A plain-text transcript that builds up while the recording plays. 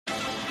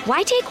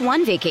Why take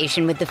one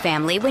vacation with the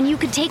family when you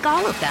could take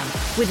all of them?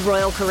 With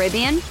Royal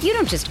Caribbean, you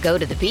don't just go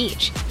to the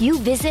beach. You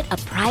visit a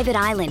private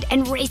island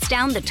and race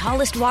down the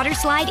tallest water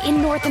slide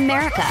in North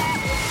America.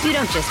 You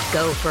don't just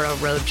go for a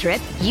road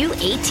trip. You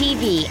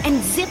ATV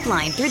and zip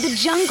line through the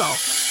jungle.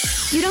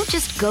 You don't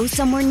just go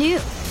somewhere new.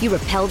 You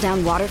rappel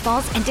down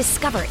waterfalls and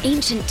discover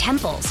ancient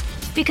temples.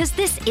 Because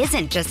this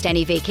isn't just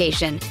any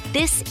vacation.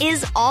 This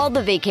is all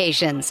the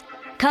vacations.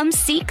 Come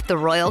seek the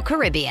Royal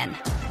Caribbean.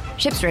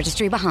 Ships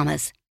Registry,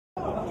 Bahamas.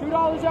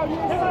 $2 out here.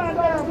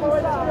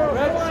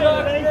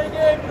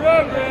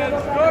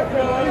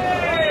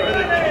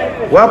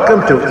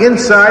 Welcome to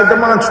Inside the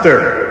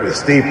Monster with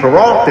Steve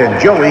Perrault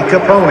and Joey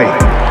Capone.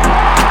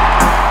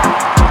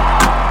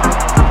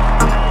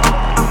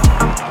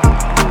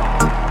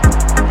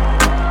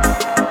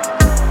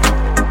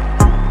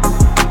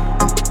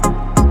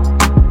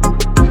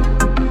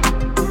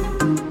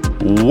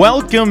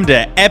 Welcome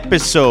to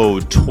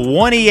episode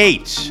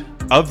 28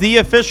 of the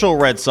official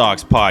Red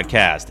Sox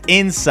podcast,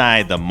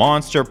 Inside the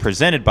Monster,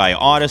 presented by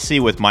Odyssey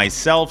with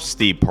myself,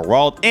 Steve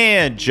Perrault,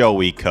 and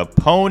Joey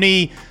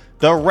Capone.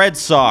 The Red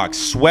Sox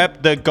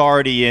swept the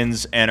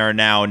Guardians and are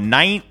now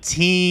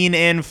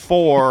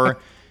 19-4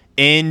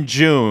 in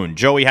June.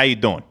 Joey, how you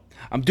doing?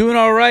 I'm doing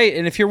all right.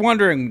 And if you're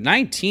wondering,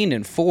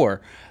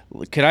 19-4,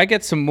 could I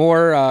get some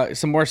more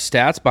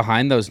stats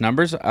behind those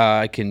numbers?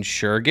 I can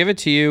sure give it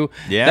to you.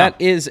 Yeah. That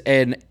is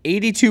an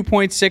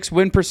 82.6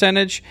 win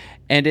percentage,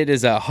 and it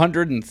is a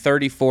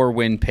 134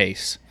 win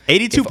pace.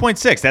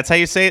 82.6. That's how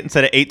you say it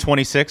instead of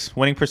 826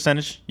 winning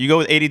percentage? You go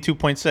with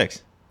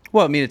 82.6.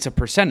 Well, I mean, it's a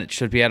percentage.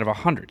 Should be out of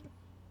 100.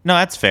 No,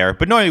 that's fair.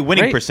 But normally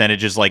winning Right.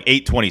 percentage is like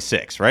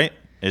 826, right?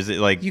 Is it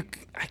like...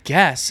 I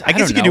guess. I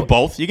guess you can do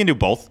both. You can do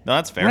both. No,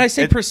 that's fair. When I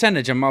say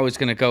percentage, I'm always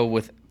going to go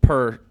with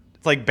per.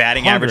 It's like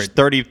batting 100. average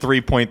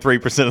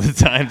 33.3% of the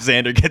time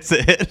Xander gets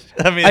a hit.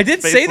 I mean, I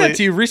did say that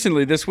to you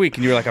recently this week,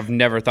 and you were like, I've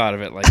never thought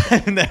of it like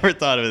that. I never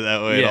thought of it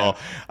that way Yeah.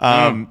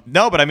 at all.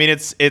 No, but I mean,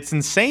 it's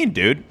insane,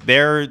 dude.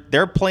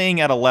 They're playing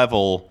at a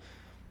level.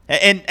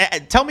 And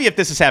tell me if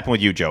this has happened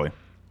with you, Joey.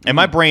 And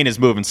my brain is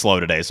moving slow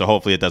today, so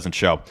hopefully it doesn't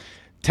show.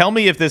 Tell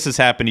me if this has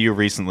happened to you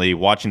recently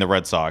watching the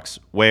Red Sox,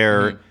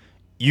 where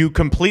you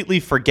completely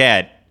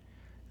forget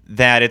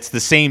that it's the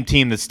same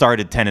team that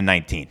started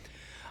 10-19.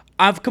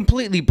 I've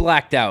completely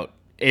blacked out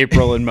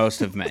April and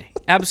most of May.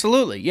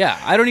 Absolutely,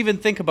 yeah. I don't even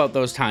think about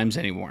those times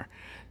anymore.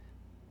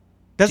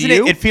 Doesn't Do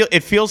you?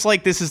 it feels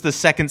like this is the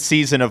second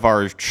season of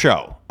our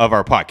show, of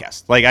our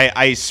podcast. Like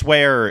I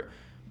swear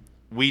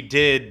we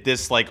did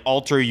this like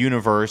Alter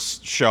Universe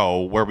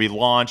show where we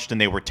launched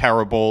and they were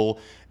terrible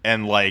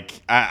and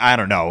like I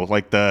don't know,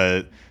 like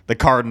the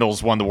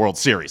Cardinals won the World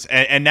Series.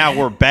 And now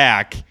we're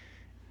back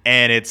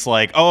and it's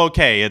like, oh,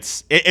 okay,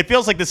 it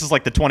feels like this is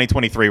like the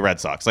 2023 Red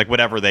Sox, like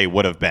whatever they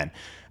would have been.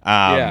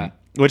 Yeah.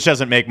 Which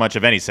doesn't make much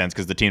of any sense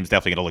because the team's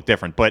definitely going to look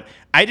different. But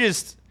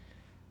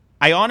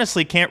I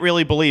honestly can't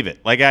really believe it.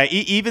 Like,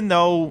 even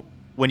though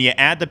when you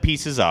add the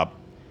pieces up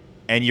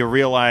and you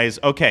realize,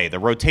 okay, the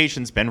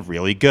rotation's been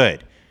really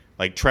good.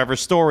 Like, Trevor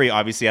Story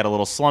obviously had a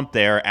little slump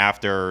there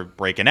after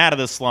breaking out of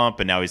the slump,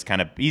 and now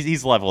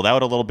he's leveled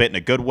out a little bit in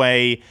a good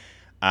way.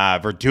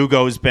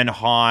 Verdugo's been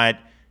hot.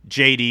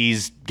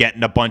 JD's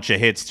getting a bunch of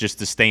hits just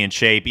to stay in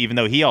shape, even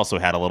though he also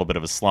had a little bit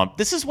of a slump.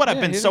 This is what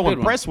I've been so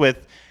impressed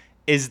with,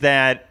 is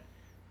that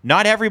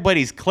not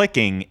everybody's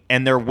clicking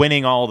and they're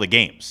winning all the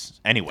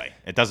games. Anyway,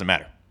 it doesn't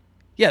matter.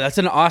 Yeah, that's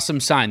an awesome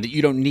sign that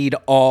you don't need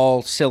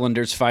all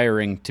cylinders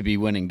firing to be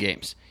winning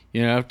games.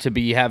 You know, to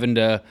be having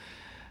to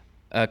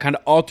kind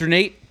of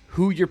alternate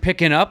who you're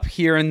picking up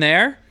here and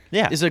there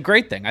is a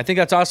great thing. I think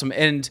that's awesome.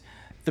 And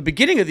the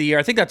beginning of the year,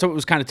 I think that's what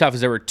was kind of tough,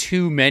 is there were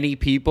too many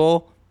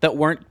people that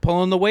weren't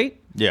pulling the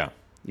weight. Yeah.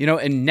 You know,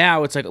 and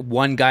now it's like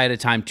one guy at a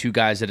time, two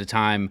guys at a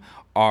time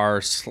are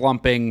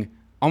slumping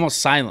almost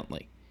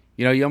silently.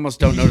 You know, you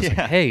almost don't notice,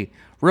 like, hey,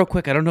 real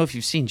quick, I don't know if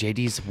you've seen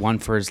JD's won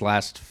for his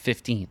last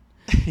 15,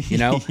 you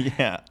know?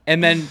 Yeah.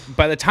 And then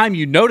by the time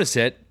you notice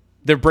it,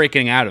 they're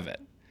breaking out of it.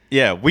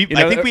 Yeah,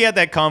 I think we had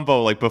that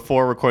combo like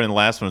before recording the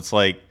last one. It's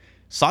like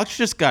Sox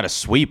just got a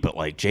sweep, but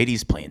like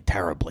JD's playing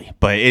terribly.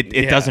 But it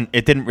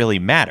didn't really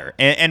matter.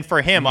 And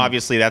for him,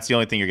 obviously, that's the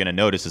only thing you're going to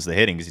notice is the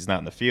hitting because he's not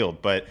in the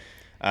field. But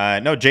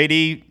no,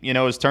 JD,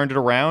 has turned it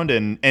around,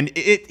 and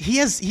he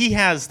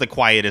has the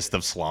quietest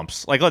of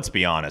slumps. Like, let's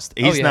be honest,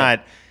 he's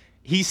not.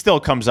 He still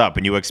comes up,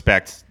 and you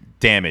expect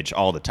damage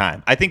all the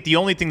time. I think the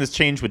only thing that's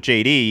changed with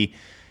JD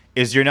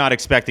is you're not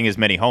expecting as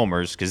many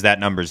homers because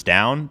that number's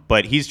down,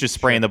 but he's just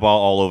spraying the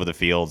ball all over the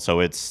field. So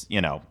it's,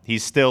 he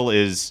still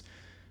is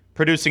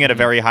producing at a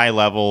very high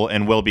level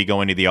and will be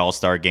going to the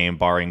All-Star game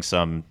barring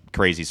some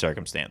crazy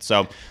circumstance.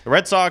 So the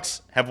Red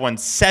Sox have won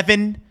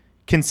 7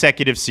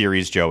 consecutive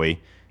series,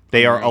 Joey.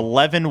 They are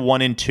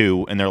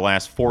 11-1-2 in their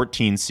last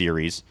 14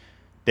 series.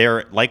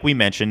 They're, like we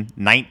mentioned,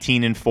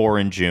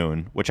 19-4 in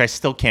June, which I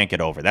still can't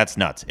get over. That's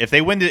nuts. If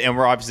they win it, and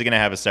we're obviously going to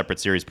have a separate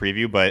series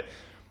preview, but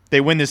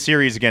they win this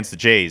series against the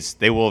Jays,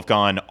 they will have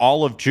gone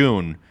all of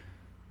June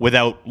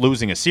without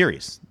losing a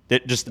series. They're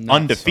just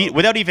undefeated,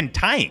 without even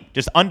tying,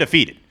 just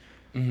undefeated.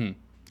 Mm-hmm.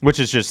 Which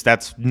is just,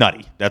 that's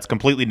nutty. That's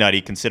completely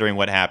nutty considering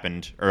what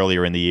happened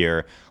earlier in the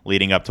year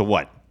leading up to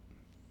what?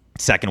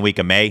 Second week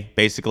of May,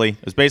 basically.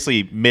 It was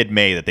basically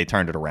mid-May that they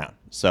turned it around.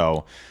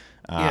 So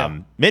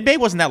mid-May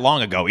wasn't that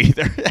long ago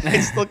either.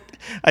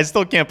 I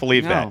still can't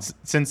believe that.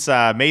 Since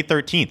May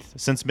 13th,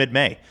 since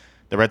mid-May,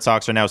 the Red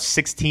Sox are now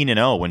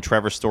 16-0 when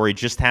Trevor Story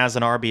just has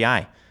an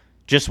RBI.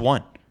 Just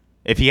one.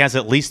 If he has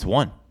at least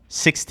one.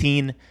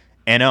 16-0.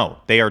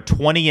 They are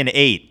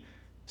 20-8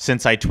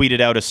 since I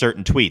tweeted out a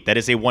certain tweet. That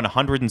is a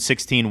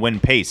 116-win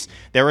pace.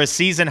 They're a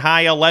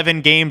season-high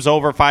 11 games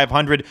over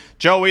 500.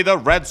 Joey, the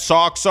Red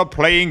Sox are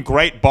playing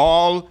great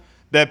ball.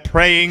 They're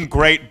playing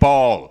great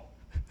ball.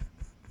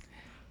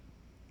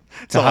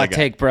 It's a hot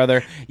take,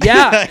 brother.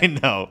 Yeah. I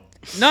know.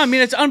 No, I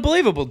mean, it's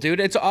unbelievable, dude.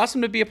 It's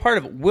awesome to be a part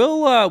of it.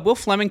 Will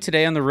Fleming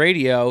today on the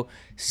radio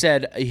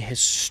said a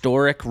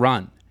historic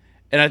run.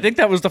 And I think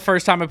that was the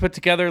first time I put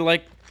together,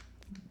 like,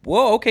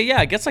 whoa, okay, yeah,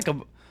 I guess like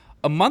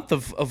a month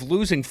of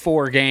losing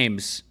 4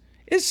 games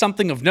is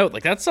something of note.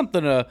 Like, that's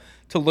something to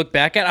look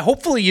back at.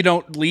 Hopefully you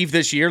don't leave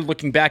this year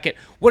looking back at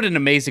what an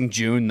amazing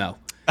June, though.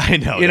 I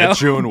know, that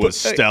June was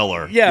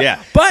stellar.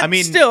 Yeah. But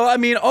still, I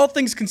mean, all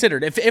things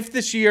considered, if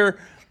this year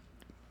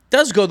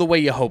does go the way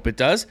you hope it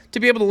does, to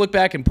be able to look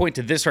back and point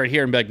to this right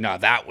here and be like, no,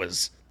 that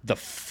was the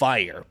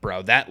fire,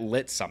 bro. That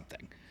lit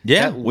something.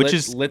 Yeah, that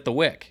lit the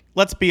wick.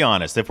 Let's be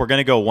honest. If we're going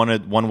to go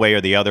one way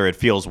or the other, it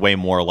feels way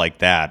more like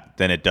that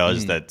than it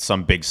does that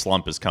some big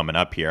slump is coming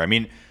up here. I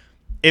mean,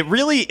 it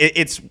really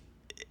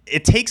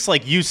it takes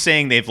like you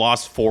saying they've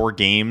lost 4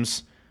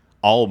 games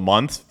all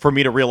month for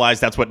me to realize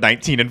that's what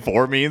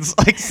 19-4 means.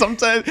 Like,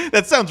 sometimes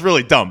that sounds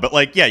really dumb, but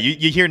like, yeah,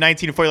 you hear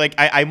 19-4, you're like,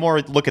 I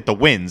more look at the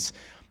wins.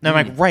 And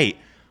I'm like, right.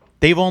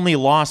 They've only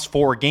lost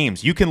 4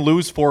 games. You can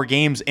lose 4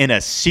 games in a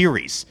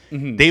series.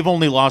 They've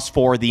only lost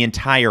 4 the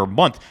entire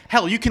month.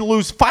 Hell, you can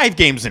lose 5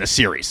 games in a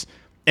series,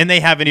 and they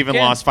haven't even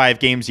lost 5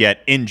 games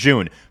yet in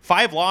June.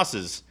 5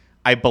 losses,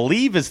 I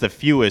believe, is the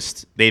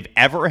fewest they've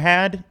ever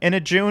had in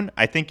a June.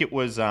 I think it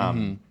was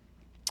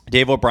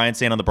Dave O'Brien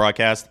saying on the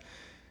broadcast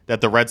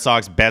that the Red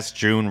Sox best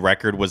June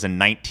record was in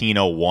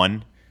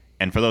 1901.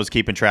 And for those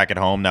keeping track at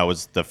home, that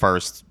was the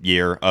first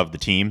year of the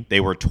team.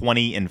 They were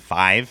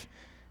 20-5.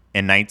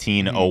 In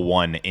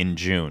 1901 in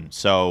June.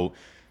 So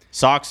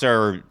Sox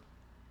are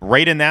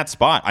right in that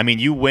spot. I mean,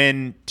 you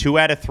win 2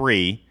 out of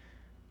 3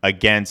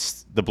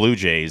 against the Blue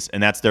Jays,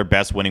 and that's their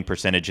best winning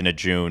percentage in a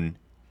June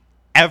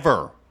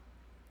ever.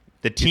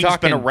 The team's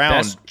been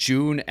around. Best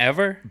June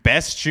ever?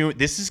 Best June.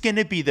 This is going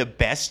to be the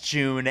best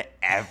June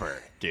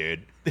ever,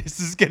 dude. This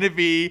is going to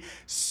be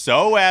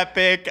so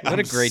epic. What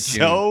a great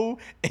June. So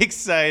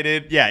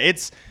excited. Yeah,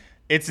 it's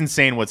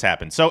insane what's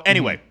happened. So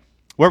anyway,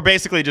 we're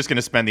basically just going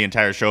to spend the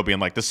entire show being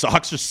like, the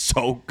Sox are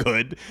so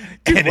good.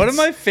 Dude, one of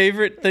my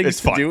favorite things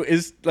to do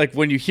is, like,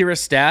 when you hear a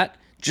stat,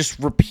 just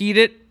repeat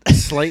it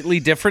slightly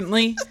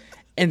differently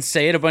and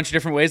say it a bunch of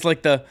different ways.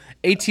 Like the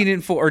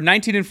 18-4 or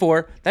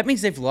 19-4, that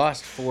means they've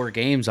lost 4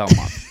 games all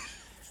month.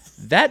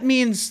 That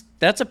means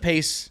that's a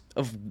pace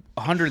of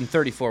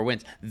 134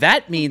 wins.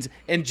 That means,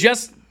 and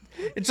just,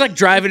 it's like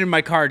driving in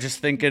my car just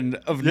thinking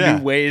of new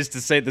ways to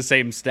say the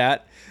same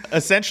stat.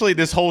 Essentially,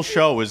 this whole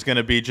show is going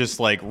to be just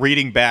like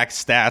reading back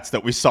stats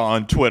that we saw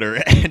on Twitter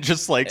and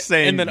just like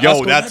saying,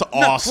 yo, that's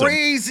awesome.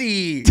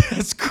 Crazy.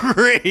 That's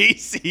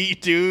crazy,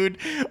 dude.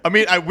 I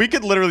mean, we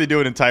could literally do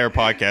an entire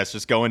podcast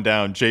just going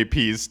down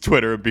JP's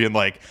Twitter and being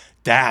like,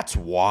 that's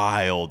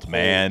wild,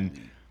 man.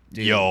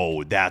 Dude.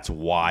 Yo, that's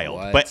wild.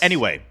 What? But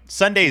anyway,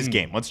 Sunday's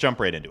game. Let's jump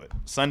right into it.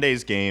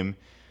 Sunday's game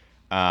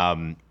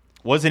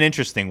was an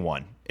interesting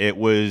one.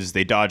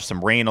 They dodged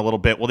some rain a little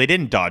bit. Well, they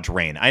didn't dodge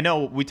rain. I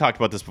know we talked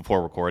about this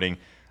before recording.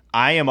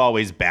 I am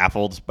always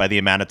baffled by the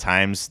amount of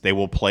times they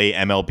will play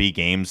MLB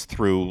games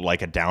through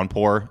like a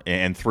downpour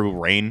and through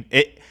rain.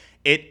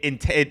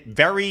 It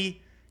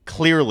very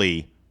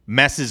clearly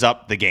messes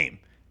up the game.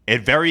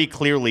 It very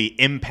clearly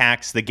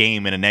impacts the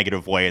game in a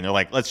negative way, and they're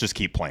like, let's just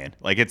keep playing.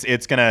 Like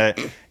it's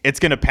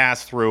gonna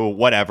pass through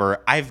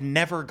whatever. I've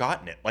never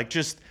gotten it. Like,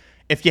 just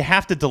if you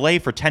have to delay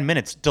for 10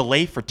 minutes,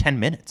 delay for 10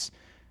 minutes.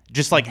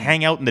 Just like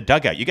hang out in the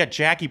dugout. You got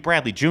Jackie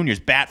Bradley Jr.'s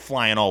bat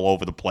flying all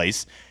over the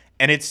place,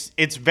 and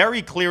it's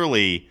very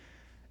clearly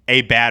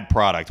a bad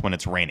product when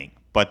it's raining.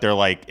 But they're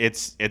like,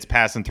 it's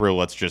passing through.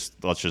 Let's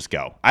just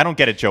go. I don't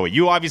get it, Joey.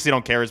 You obviously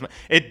don't care as much.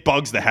 It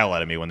bugs the hell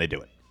out of me when they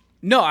do it.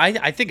 No,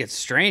 I think it's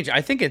strange.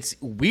 I think it's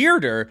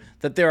weirder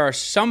that there are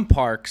some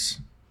parks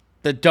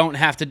that don't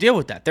have to deal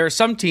with that. There are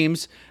some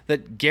teams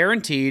that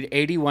guaranteed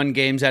 81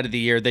 games out of the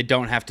year they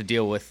don't have to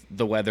deal with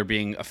the weather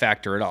being a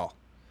factor at all.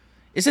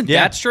 Isn't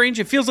that strange?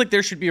 It feels like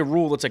there should be a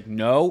rule that's like,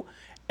 no,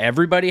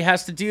 everybody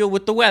has to deal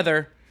with the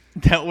weather.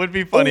 That would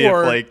be funny if,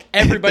 like,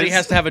 everybody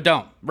has to have a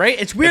dome, right?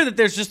 It's weird that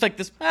there's just like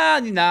this,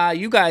 nah,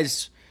 you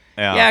guys,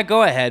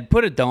 go ahead,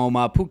 put a dome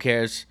up. Who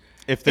cares?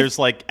 If there's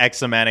like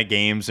X amount of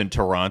games in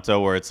Toronto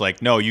where it's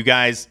like, no, you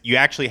guys, you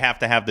actually have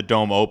to have the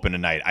dome open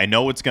tonight. I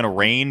know it's going to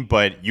rain,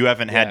 but you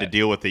haven't had to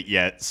deal with it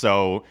yet,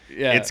 so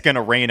it's going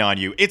to rain on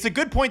you. It's a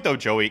good point, though,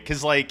 Joey,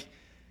 because, like,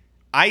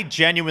 I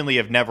genuinely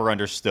have never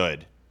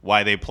understood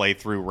why they play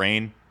through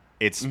rain.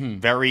 It's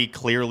very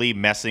clearly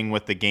messing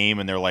with the game,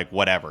 and they're like,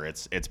 whatever,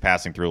 it's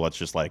passing through. Let's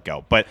just let it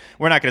go. But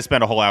we're not going to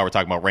spend a whole hour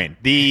talking about rain.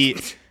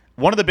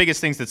 One of the biggest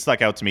things that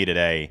stuck out to me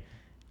today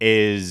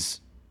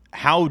is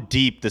how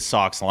deep the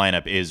Sox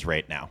lineup is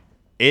right now.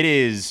 It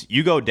is,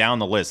 you go down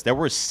the list, there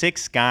were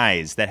 6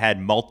 guys that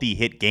had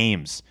multi-hit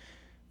games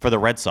for the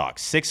Red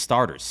Sox. 6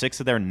 starters. 6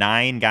 of their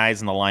 9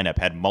 guys in the lineup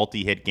had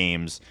multi-hit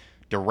games.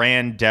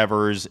 Duran,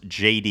 Devers,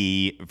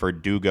 JD,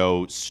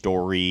 Verdugo,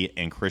 Story,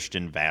 and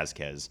Christian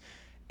Vasquez.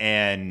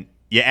 And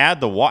you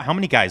add the walk. How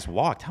many guys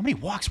walked? How many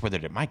walks were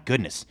there? My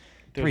goodness.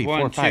 3,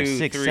 4, 5,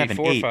 6, 7,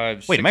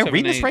 8. Wait, am I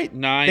reading this right?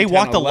 9, they 10,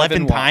 walked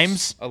 11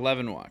 times?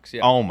 11 walks,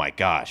 yeah. Oh, my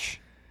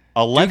gosh.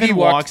 11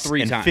 walks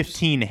and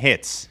 15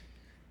 hits.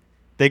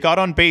 They got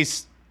on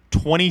base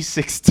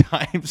 26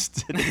 times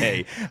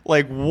today.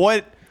 Like,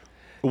 what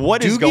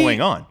is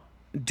going on?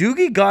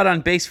 Doogie got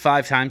on base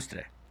 5 times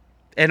today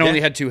and only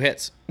had 2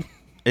 hits.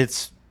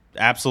 It's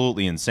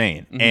absolutely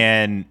insane.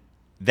 And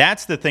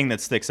that's the thing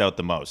that sticks out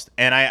the most.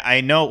 And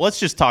I know, let's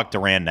just talk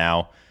Duran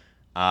now.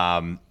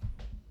 I'm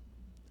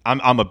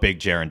a big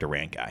Jarren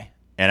Duran guy.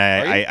 And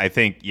I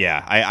think,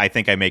 I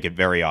think I make it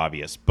very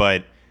obvious.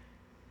 But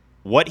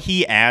what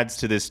he adds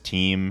to this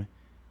team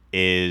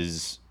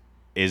is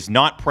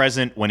not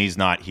present when he's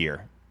not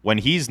here. When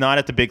he's not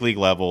at the big league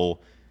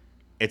level,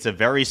 it's a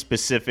very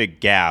specific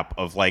gap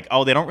of like,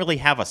 oh, they don't really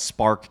have a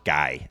spark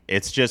guy.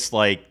 It's just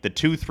like the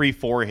 2, 3,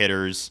 4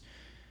 hitters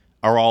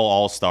are all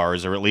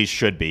all-stars, or at least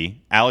should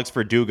be. Alex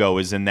Verdugo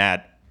is in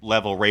that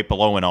level right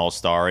below an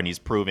all-star, and he's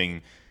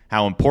proving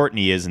how important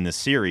he is in this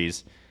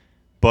series.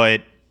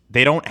 But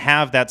they don't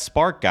have that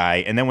spark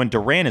guy. And then when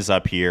Duran is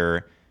up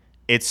here,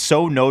 it's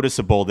so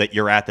noticeable that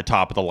you're at the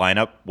top of the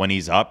lineup when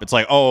he's up. It's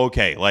like, oh,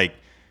 okay, like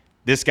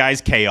this guy's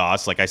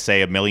chaos, like I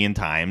say a million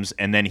times,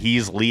 and then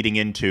he's leading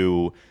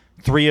into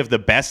 3 of the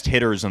best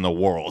hitters in the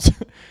world.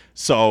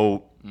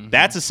 So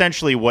that's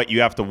essentially what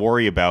you have to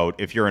worry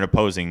about if you're an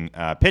opposing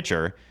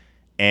pitcher.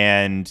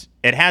 And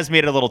it has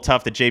made it a little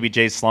tough that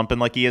JBJ's slumping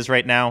like he is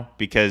right now,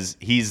 because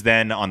he's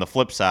then on the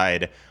flip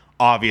side,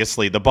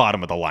 obviously the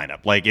bottom of the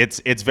lineup. Like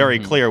it's very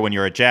clear when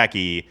you're a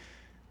Jackie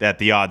that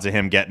the odds of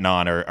him getting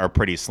on are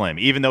pretty slim.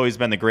 Even though he's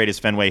been the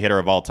greatest Fenway hitter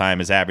of all time,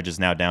 his average is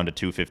now down to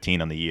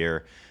 215 on the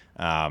year.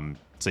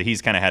 So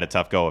he's kind of had a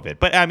tough go of it.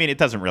 But I mean, it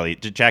doesn't really.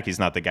 Jackie's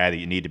not the guy that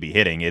you need to be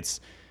hitting. It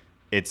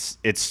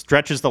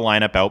stretches the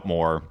lineup out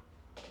more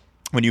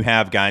when you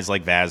have guys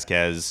like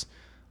Vasquez,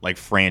 like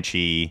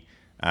Franchy,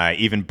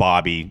 even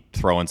Bobby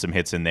throwing some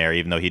hits in there,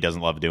 even though he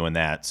doesn't love doing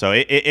that. So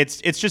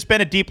it's just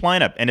been a deep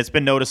lineup, and it's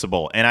been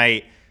noticeable. And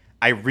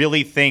I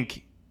really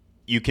think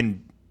you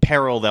can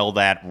parallel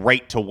that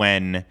right to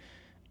when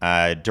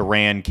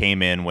Duran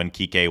came in when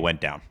Kike went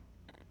down.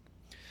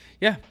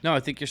 Yeah, no,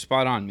 I think you're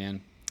spot on,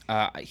 man.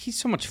 He's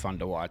so much fun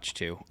to watch,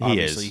 too.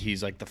 Obviously,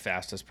 he's like the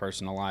fastest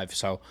person alive.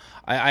 So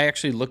I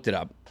actually looked it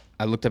up.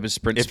 I looked up his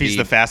sprint speed. If he's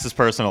the fastest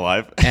person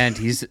alive. And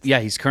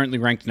he's currently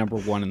ranked number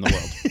 1 in the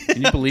world.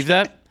 Can you believe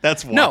that?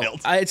 That's wild. No,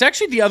 it's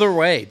actually the other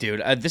way,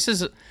 dude.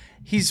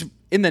 He's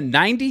in the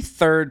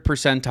 93rd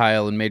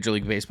percentile in Major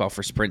League Baseball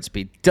for sprint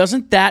speed.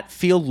 Doesn't that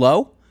feel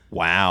low?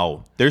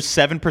 Wow. There's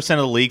 7% of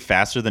the league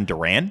faster than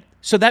Duran?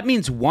 So that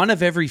means 1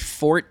 of every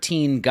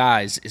 14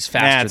 guys is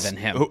faster than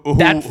him.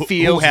 That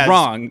feels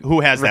wrong.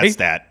 Who has that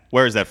stat?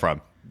 Where is that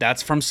from?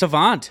 That's from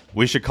Savant.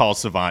 We should call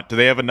Savant. Do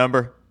they have a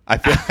number? I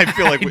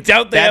feel like I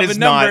doubt they have a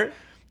number.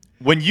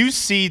 When you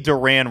see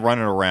Duran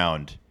running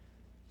around,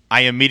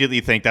 I immediately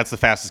think that's the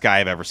fastest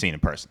guy I've ever seen in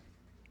person.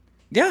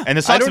 Yeah. And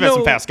the Sox have had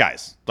some fast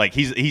guys. Like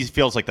he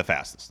feels like the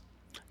fastest.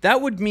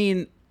 That would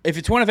mean if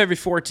it's 1 of every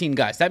 14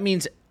 guys, that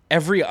means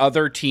every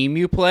other team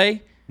you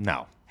play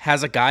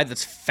has a guy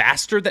that's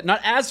faster, not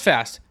as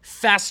fast,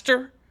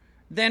 faster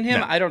than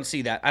him. No. I don't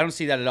see that. I don't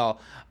see that at all.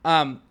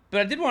 But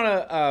I did want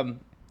to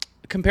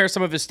compare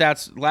some of his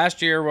stats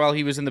last year while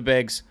he was in the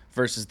bigs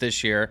versus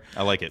this year.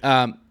 I like it.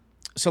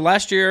 So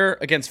last year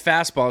against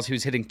fastballs, he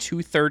was hitting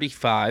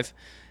 235.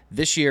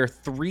 This year,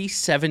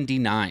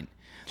 379.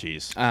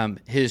 Jeez.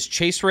 His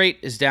chase rate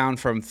is down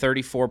from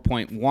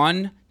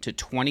 34.1 to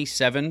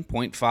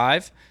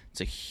 27.5.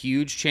 It's a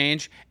huge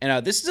change.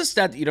 And this is a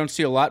stat that you don't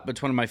see a lot, but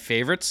it's one of my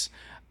favorites.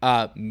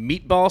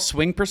 Meatball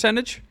swing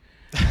percentage.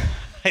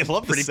 I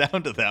love the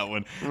sound of that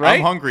one. Right?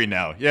 I'm hungry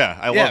now. Yeah,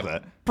 I love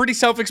that. Pretty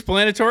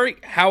self-explanatory.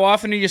 How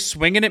often are you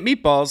swinging at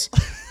meatballs?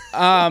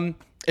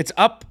 It's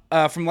up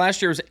from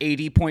last year. It was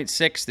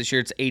 80.6. This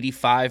year it's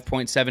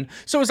 85.7.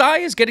 So his eye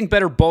is getting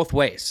better both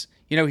ways.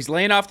 You know, he's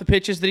laying off the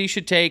pitches that he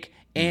should take,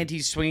 and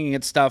he's swinging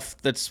at stuff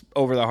that's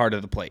over the heart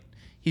of the plate.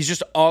 He's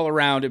just all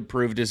around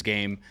improved his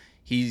game.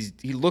 He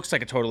looks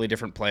like a totally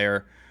different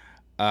player.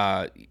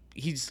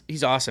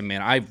 He's awesome,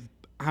 man.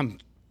 I'm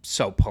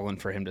so pulling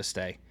for him to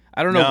stay.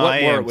 I don't know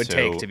what more it would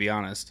take, to be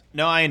honest.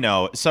 No, I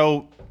know.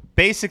 So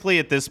basically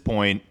at this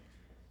point,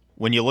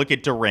 when you look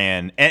at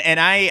Duran, and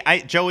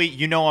I Joey,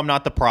 you know I'm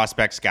not the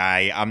prospects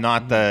guy. I'm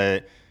not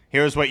the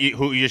here's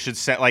who you should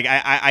set. Like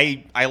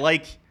I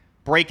like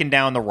breaking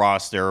down the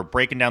roster,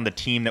 breaking down the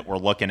team that we're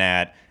looking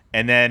at,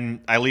 and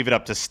then I leave it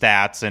up to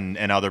stats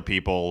and other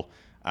people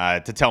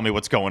to tell me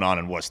what's going on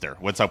in Worcester,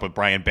 what's up with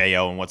Brian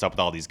Bayo, and what's up with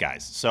all these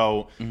guys.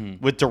 So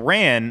with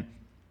Duran,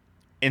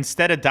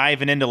 instead of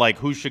diving into like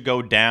who should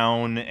go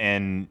down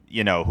and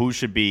who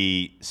should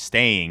be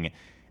staying,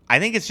 I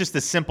think it's just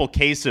a simple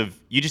case of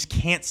you just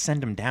can't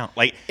send him down.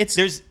 Like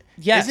isn't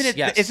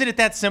it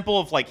that simple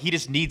of like he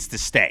just needs to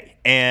stay?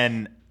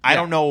 And I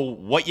don't know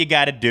what you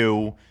got to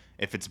do,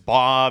 if it's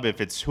Bob,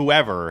 if it's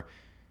whoever.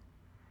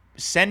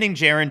 Sending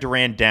Jarren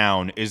Duran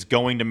down is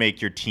going to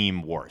make your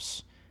team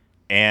worse.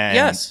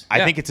 And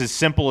I think it's as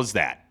simple as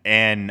that.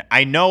 And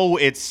I know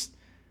it's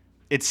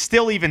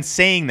still even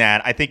saying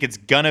that. I think it's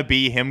going to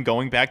be him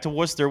going back to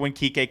Worcester when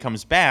Kike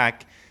comes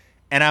back.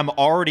 And I'm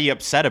already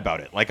upset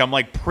about it. Like, I'm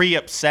like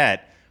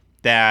pre-upset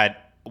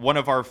that one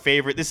of our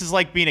favorite, this is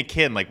like being a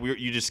kid. Like,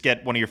 you just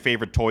get one of your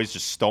favorite toys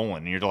just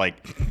stolen. And you're like,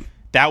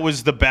 that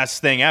was the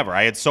best thing ever.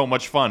 I had so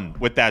much fun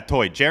with that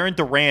toy. Jarren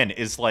Duran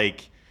is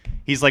like,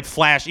 he's like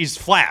Flash. He's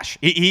Flash.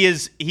 He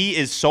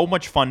is so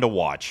much fun to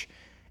watch.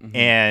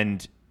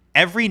 And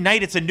every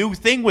night it's a new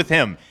thing with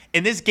him.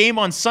 In this game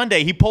on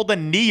Sunday, he pulled a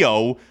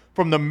Neo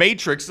from the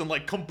Matrix and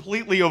like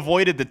completely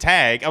avoided the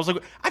tag. I was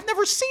like, I've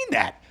never seen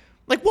that.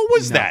 Like, what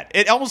was that?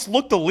 It almost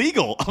looked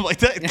illegal. I'm like,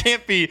 that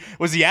can't be.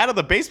 Was he out of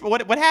the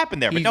basement? What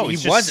happened there? But no,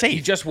 he's just safe.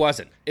 He just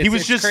wasn't.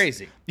 It's just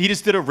crazy. He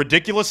just did a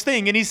ridiculous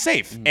thing, and he's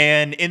safe.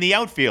 And in the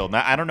outfield,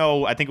 now, I don't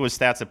know. I think it was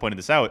Stats that pointed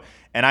this out,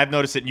 and I've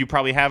noticed it, and you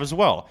probably have as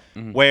well,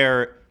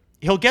 where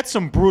he'll get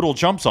some brutal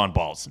jumps on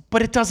balls,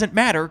 but it doesn't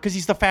matter because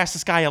he's the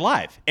fastest guy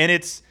alive. And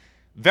it's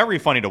very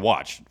funny to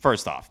watch,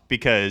 first off,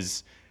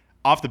 because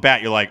off the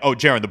bat, you're like, oh,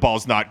 Jarren, the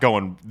ball's not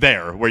going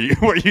there where you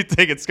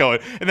think it's going.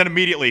 And then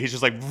immediately he's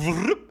just like,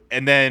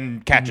 and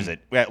then catches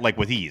it like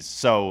with ease.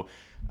 So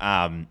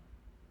I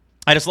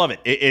just love it.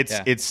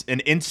 It's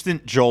an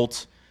instant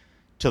jolt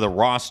to the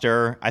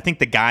roster. I think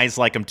the guys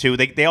like him too.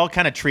 They all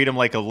kind of treat him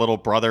like a little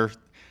brother.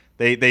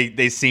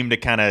 They seem to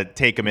kind of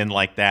take him in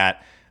like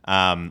that.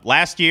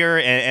 Last year,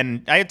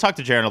 and I had talked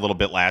to Jarren a little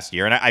bit last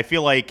year, and I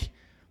feel like,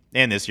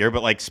 and this year,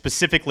 but like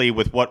specifically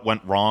with what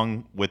went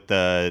wrong with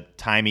the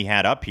time he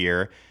had up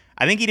here,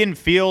 I think he didn't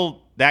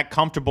feel that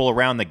comfortable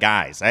around the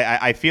guys.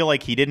 I feel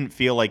like he didn't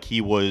feel like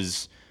he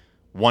was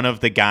one of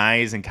the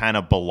guys and kind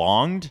of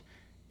belonged.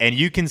 And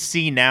you can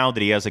see now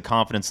that he has a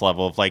confidence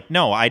level of like,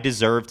 no, I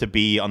deserve to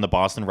be on the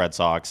Boston Red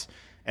Sox,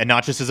 and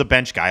not just as a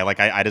bench guy. Like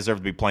I deserve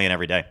to be playing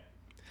every day.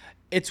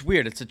 It's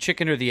weird. It's a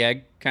chicken or the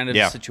egg kind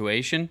of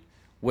situation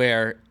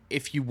where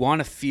if you want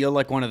to feel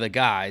like one of the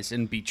guys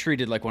and be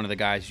treated like one of the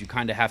guys, you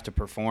kind of have to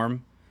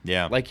perform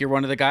like you're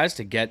one of the guys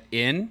to get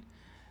in.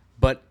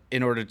 But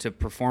in order to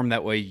perform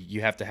that way,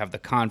 you have to have the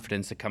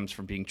confidence that comes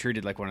from being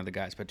treated like one of the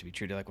guys. But to be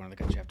treated like one of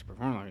the guys, you have to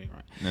perform like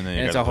right. And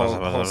it's a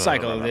whole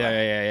cycle.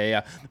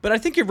 Yeah. But I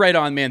think you're right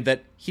on, man,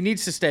 that he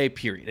needs to stay,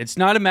 period. It's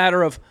not a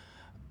matter of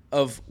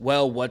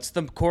well, what's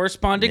the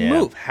corresponding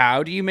move?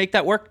 How do you make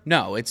that work?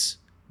 No,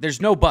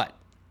 there's no but.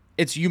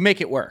 It's you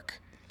make it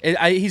work.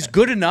 He's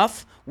good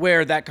enough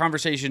where that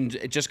conversation,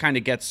 it just kind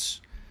of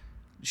gets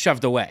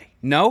shoved away.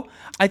 No?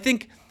 I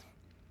think...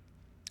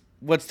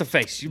 What's the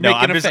face? You're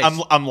making a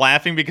face. I'm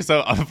laughing because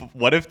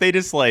what if they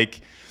just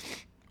like...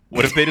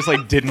 What if they just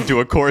like didn't do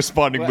a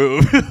corresponding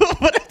move?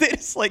 What if they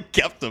just like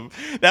kept him?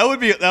 That would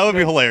be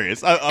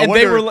hilarious. I wonder,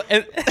 they were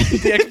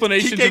the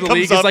explanation to the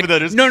league is like,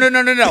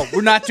 no,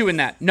 we're not doing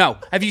that. No.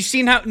 Have you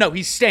seen how? No,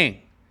 he's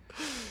staying.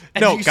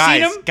 Have you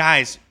seen him?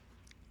 Guys,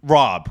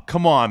 Rob,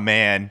 come on,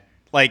 man.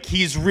 Like,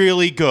 he's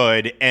really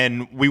good,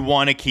 and we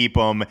want to keep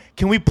him.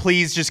 Can we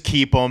please just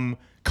keep him?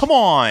 Come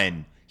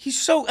on.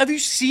 Have you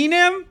seen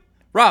him?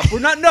 Rob, we're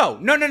not, no,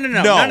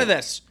 none of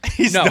this.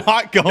 He's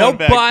not going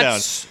back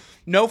buts, down.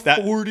 No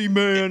 40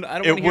 man. I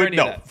don't want to hear any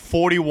of that.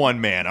 41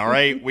 man, all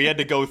right? We had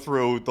to go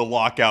through the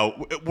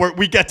lockout.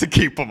 We get to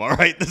keep him, all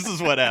right? This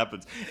is what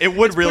happens. It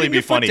would really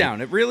be funny.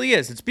 Down. It really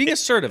is. It's being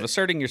assertive,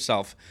 asserting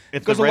yourself.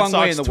 It goes a long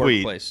way in the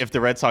workplace. If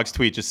the Red Sox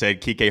tweet just said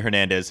Kike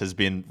Hernandez has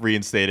been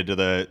reinstated to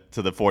the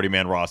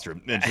 40-man roster,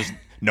 and just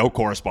no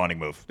corresponding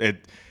move.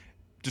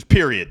 Just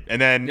period.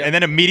 And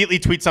then immediately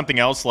tweet something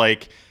else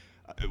like,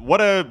 what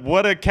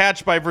a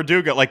catch by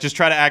Verdugo. Like, just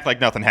try to act like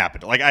nothing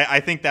happened. Like, I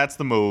think that's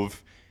the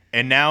move.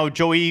 And now,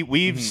 Joey,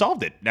 we've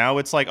solved it. Now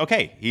it's like,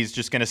 okay, he's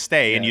just going to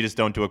stay, and you just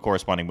don't do a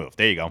corresponding move.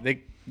 There you go.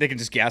 They can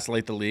just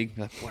gaslight the league.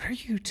 Like, what are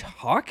you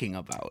talking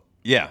about?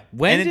 Yeah.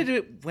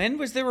 When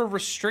was there a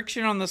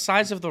restriction on the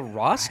size of the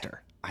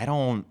roster? I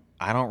don't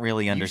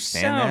really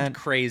understand that. You sound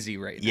crazy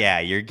right now. Yeah,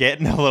 you're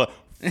getting a little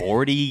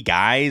 40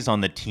 guys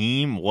on the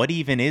team. What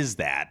even is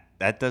that?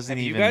 That doesn't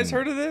even... You guys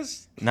heard of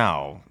this?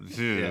 No.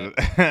 Yeah.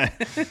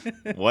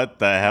 What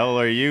the hell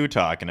are you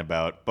talking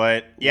about?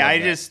 But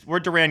yeah,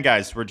 we're Duran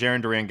guys. We're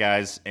Jarren Duran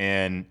guys.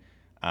 And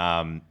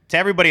to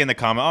everybody in the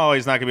comment, oh,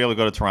 he's not going to be able to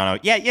go to Toronto.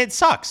 Yeah, it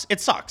sucks.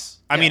 It sucks.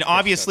 I mean,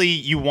 obviously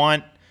you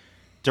want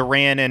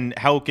Duran and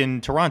Houck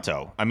in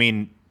Toronto. I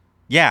mean,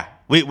 yeah,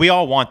 we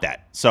all want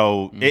that.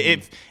 So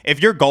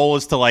if your goal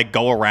is to like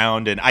go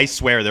around, and I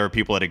swear there are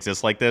people that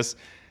exist like this,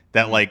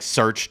 that like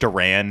search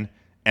Duran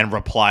and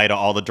reply to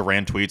all the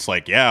Duran tweets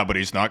like, yeah, but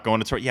he's not going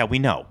to Toronto. Yeah, we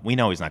know. We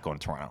know he's not going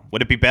to Toronto.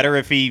 Would it be better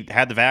if he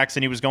had the vax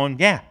and he was going?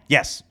 Yeah,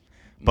 yes.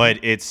 But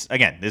it's,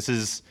 again, this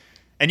is,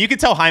 and you can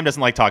tell Chaim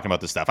doesn't like talking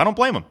about this stuff. I don't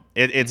blame him.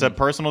 It's a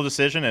personal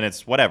decision, and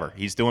it's whatever.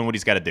 He's doing what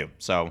he's got to do.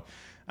 So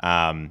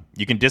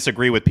you can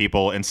disagree with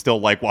people and still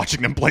like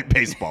watching them play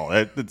baseball.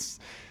 It's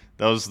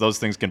those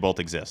things can both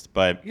exist.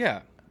 But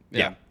yeah.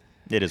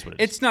 It is what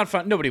it is. It's not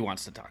fun. Nobody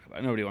wants to talk about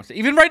it. Nobody wants to.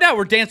 Even right now,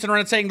 we're dancing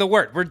around saying the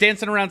word. We're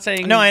dancing around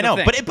saying No, I know.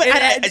 thing. But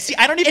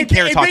I don't even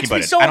care talking about it. It makes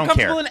me so I don't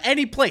uncomfortable care. in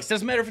any place.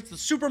 Doesn't matter if it's the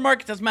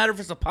supermarket. Doesn't matter if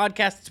it's a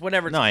podcast. It's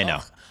whatever. It's, No, I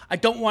know. I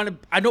don't want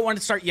to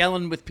start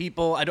yelling with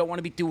people. I don't want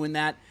to be doing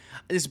that.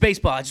 It's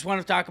baseball. I just want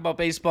to talk about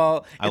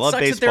baseball. I love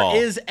sucks baseball. that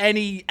there is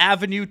any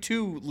avenue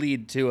to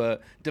lead to a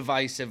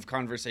divisive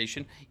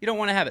conversation. You don't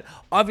want to have it.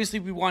 Obviously,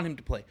 we want him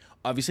to play.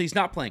 Obviously, he's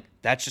not playing.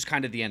 That's just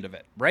kind of the end of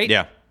it, right?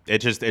 Yeah. It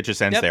just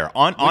ends there.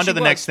 On to the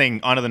next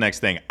thing.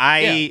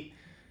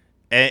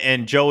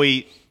 And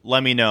Joey,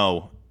 let me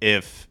know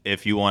if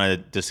you want to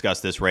discuss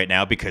this right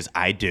now, because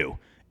I do.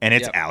 And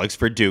it's Alex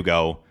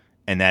Verdugo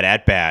and that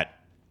at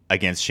bat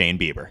against Shane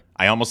Bieber.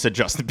 I almost said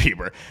Justin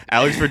Bieber.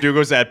 Alex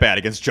Verdugo's at bat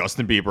against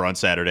Justin Bieber on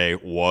Saturday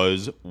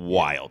was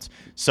wild.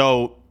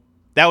 So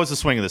that was the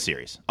swing of the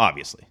series,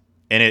 obviously.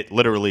 And it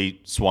literally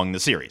swung the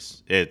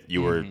series.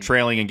 You were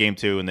trailing in game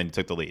 2, and then you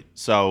took the lead.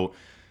 So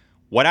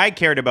what I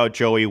cared about,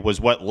 Joey, was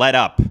what led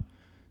up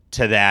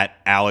to that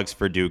Alex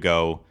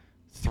Verdugo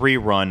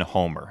 3-run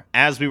homer.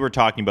 As we were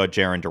talking about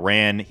Jarren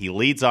Duran, he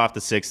leads off the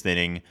 6th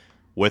inning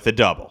with a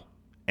double.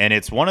 And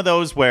it's one of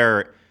those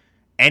where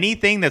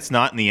anything that's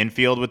not in the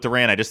infield with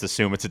Duran, I just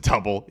assume it's a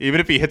double.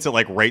 Even if he hits it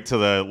like right to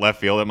the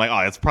left field, I'm like,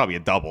 oh, that's probably a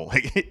double.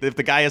 Like, if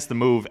the guy has to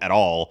move at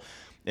all,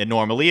 it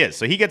normally is.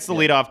 So he gets the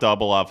leadoff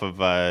double off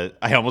of, I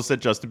almost said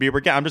Justin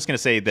Bieber. I'm just going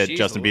to say that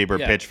Justin Bieber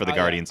pitched for the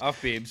Guardians.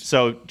 Off Biebs.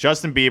 So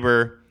Justin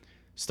Bieber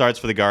starts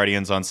for the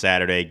Guardians on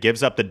Saturday,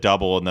 gives up the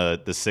double in the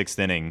 6th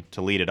inning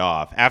to lead it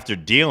off. After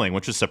dealing,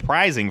 which was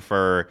surprising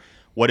for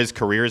what his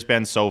career has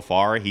been so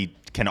far, he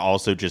can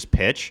also just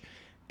pitch.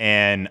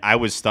 And I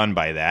was stunned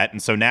by that.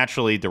 And so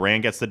naturally,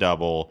 Duran gets the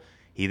double.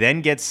 He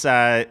then gets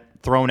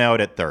thrown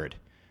out at third,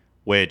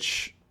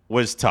 which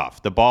was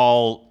tough. The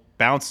ball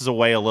bounces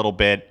away a little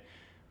bit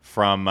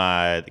from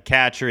the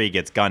catcher. He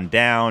gets gunned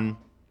down.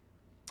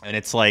 And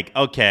it's like,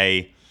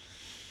 okay,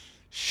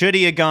 should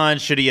he have gone?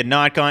 Should he have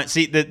not gone?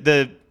 See,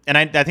 and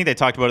I think they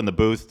talked about it in the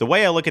booth. The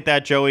way I look at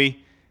that,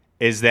 Joey,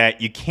 is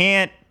that you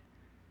can't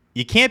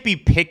be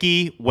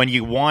picky when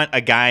you want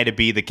a guy to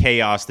be the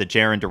chaos that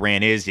Jarren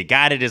Duran is. You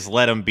got to just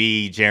let him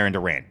be Jarren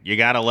Duran. You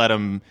got to let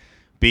him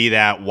be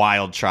that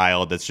wild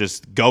child that's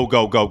just go,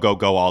 go, go, go,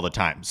 go all the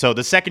time. So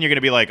the second you're going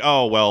to be like,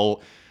 oh,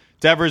 well,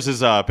 Devers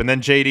is up, and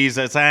then JD's,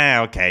 it's,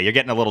 okay, you're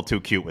getting a little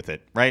too cute with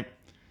it, right?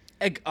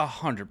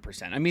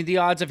 100%. I mean, the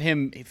odds of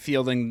him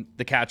fielding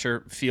the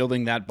catcher,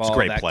 fielding that ball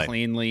that play.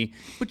 Cleanly,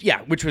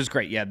 which was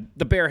great. Yeah,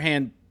 the bare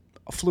hand,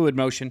 fluid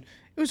motion.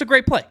 It was a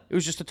great play. It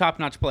was just a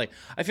top-notch play.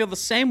 I feel the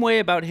same way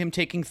about him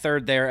taking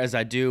third there as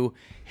I do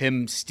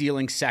him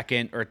stealing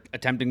second or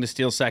attempting to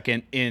steal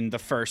second in the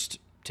first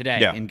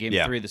today in Game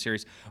 3 of the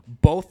series.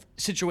 Both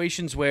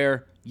situations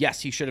where, yes,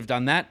 he should have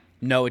done that.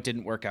 No, it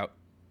didn't work out.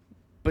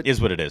 But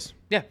is what it is.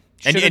 Yeah,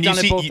 should have done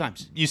it both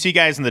times. You see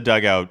guys in the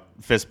dugout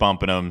fist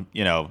bumping him,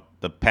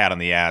 the pat on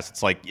the ass.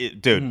 It's like,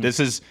 dude, this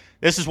is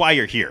why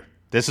you're here.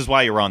 This is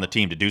why you're on the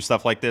team, to do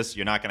stuff like this.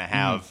 You're not going to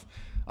have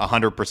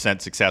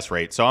 100% success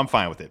rate, so I'm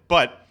fine with it.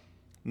 But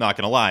not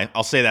going to lie,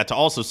 I'll say that to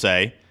also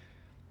say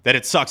that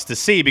it sucks to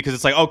see, because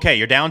it's like, okay,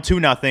 you're down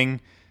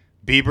 2-0.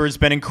 Bieber's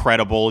been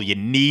incredible. You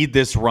need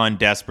this run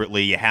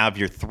desperately. You have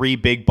your 3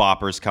 big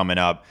boppers coming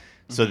up.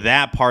 So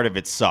that part of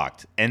it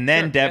sucked. And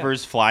then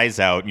Devers flies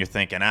out, and you're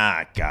thinking,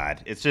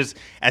 God. It's just,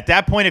 at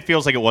that point, it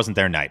feels like it wasn't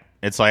their night.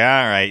 It's like,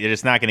 all right, you're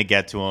just not going to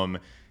get to him.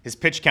 His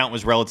pitch count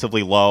was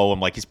relatively low. I'm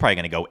like, he's probably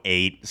going to go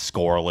 8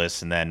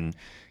 scoreless, and then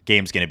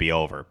game's going to be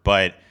over.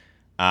 But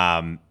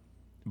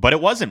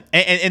it wasn't.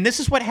 And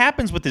this is what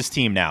happens with this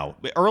team now.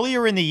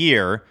 Earlier in the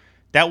year,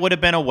 that would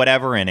have been a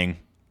whatever inning,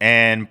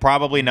 and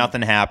probably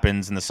nothing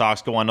happens, and the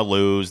Sox go on to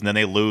lose, and then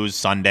they lose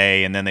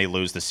Sunday, and then they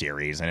lose the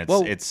series, and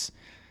it's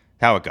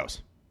how it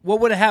goes. What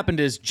would have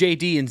happened is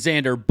JD and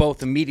Xander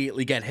both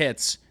immediately get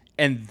hits,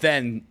 and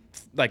then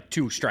like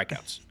 2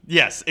 strikeouts.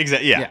 Yes,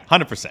 exactly. Yeah,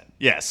 100%.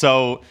 Yeah,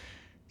 so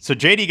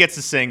JD gets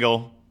a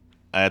single.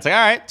 It's like, all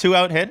right,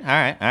 2-out hit. All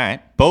right.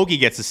 Bogey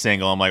gets a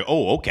single. I'm like,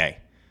 oh, okay.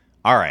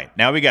 All right,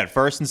 now we got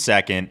first and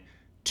second,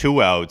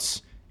 2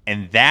 outs,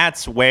 and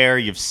that's where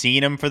you've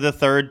seen him for the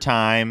 3rd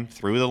time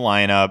through the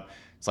lineup.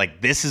 It's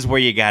like, this is where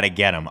you got to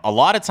get him. A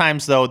lot of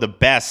times, though, the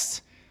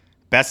best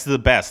of the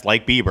best,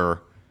 like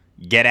Bieber,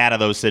 get out of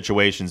those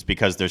situations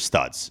because they're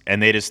studs,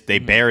 and they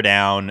bear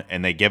down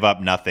and they give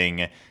up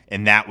nothing,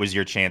 and that was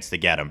your chance to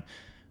get him.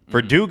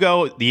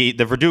 Verdugo, the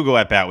Verdugo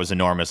at bat was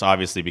enormous,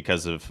 obviously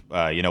because of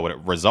what it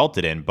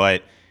resulted in,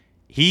 but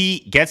he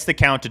gets the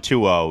count to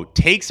 2-0,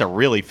 takes a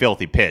really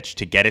filthy pitch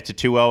to get it to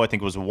 2-0. I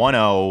think it was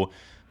 1-0.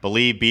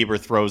 Believe Bieber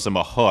throws him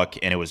a hook,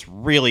 and it was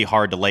really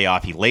hard to lay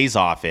off. He lays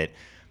off it.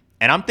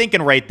 And I'm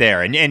thinking right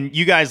there, and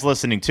you guys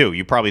listening too,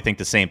 you probably think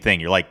the same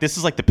thing. You're like, this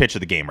is like the pitch of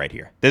the game right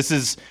here. This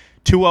is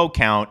 2-0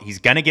 count. He's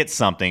going to get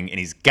something, and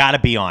he's got to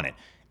be on it.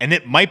 And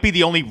it might be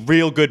the only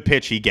real good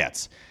pitch he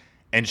gets.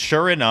 And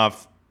sure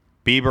enough,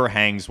 Bieber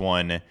hangs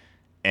one,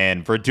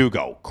 and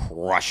Verdugo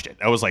crushed it.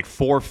 That was like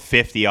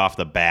 450 off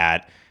the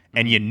bat.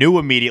 And you knew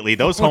immediately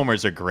those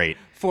homers are great.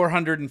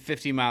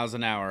 450 miles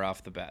an hour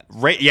off the bat.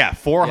 Right, yeah,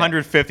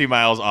 450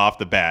 miles off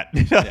the bat.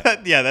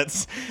 Yeah,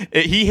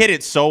 he hit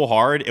it so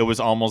hard, it was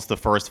almost the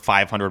first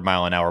 500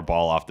 mile an hour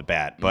ball off the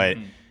bat. But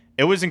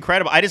it was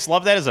incredible. I just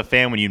love that as a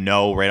fan when you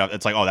know right off.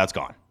 It's like, oh, that's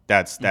gone.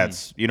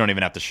 That's you don't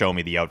even have to show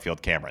me the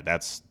outfield camera.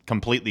 That's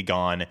completely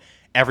gone.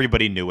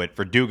 Everybody knew it.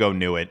 Verdugo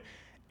knew it.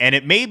 And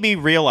it made me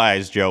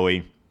realize,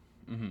 Joey,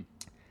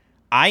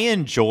 I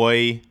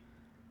enjoy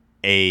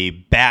a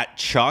bat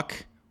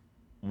chuck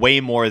way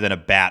more than a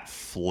bat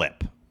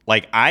flip.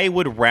 Like, I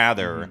would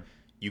rather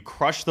you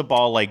crush the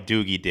ball like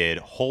Doogie did,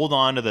 hold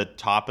on to the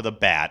top of the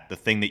bat, the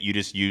thing that you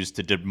just used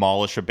to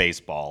demolish a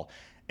baseball,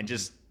 and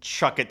just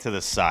chuck it to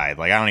the side.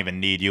 Like, I don't even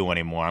need you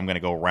anymore. I'm going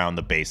to go around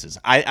the bases.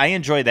 I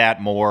enjoy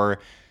that more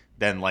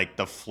than, like,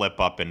 the flip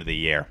up into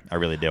the air. I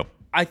really do.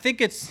 I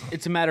think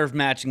it's a matter of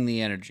matching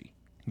the energy.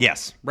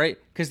 Yes. Right?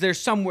 Because there's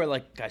somewhere,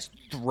 like, guys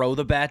throw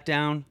the bat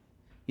down,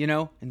 you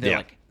know? And they're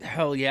like,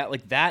 hell yeah.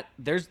 Like, that,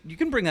 you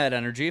can bring that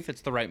energy if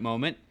it's the right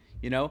moment,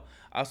 you know?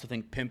 I also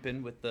think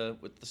pimping with the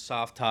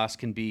soft toss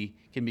can be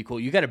cool.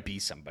 You got to be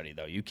somebody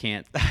though. You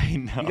can't. I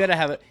know. You got to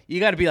have it. You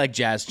got to be like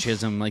Jazz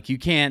Chisholm. Like you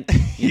can't.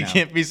 You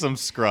can't be some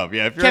scrub.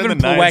 Yeah. If you're Kevin in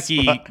the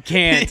Plawecki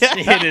can't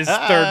hit his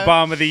third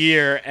bomb of the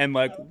year and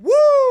like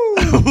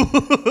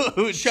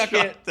woo chuck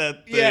it.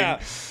 That thing.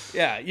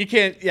 Yeah. You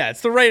can't. Yeah. It's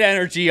the right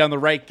energy on the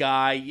right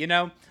guy. You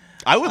know.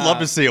 I would love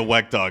to see a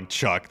Weck Dog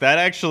chuck. That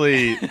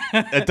actually,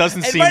 it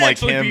doesn't seem like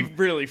him. It might actually be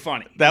really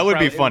funny. That would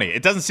be funny.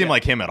 It doesn't seem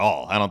like him at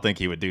all. I don't think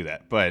he would do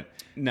that. But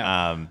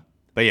no.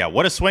 But yeah,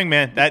 what a swing,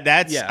 man.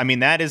 I mean,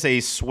 that is a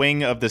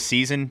swing of the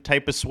season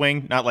type of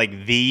swing. Not like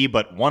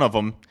but one of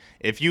them.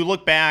 If you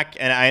look back,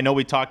 and I know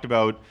we talked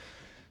about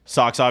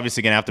Sox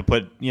obviously going to have to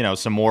put,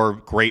 some more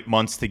great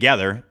months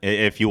together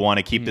if you want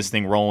to keep this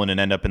thing rolling and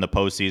end up in the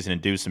postseason and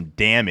do some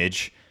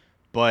damage.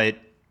 But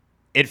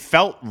it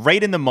felt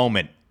right in the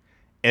moment.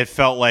 It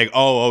felt like,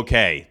 oh,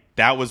 okay,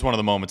 that was one of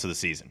the moments of the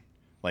season.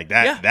 Like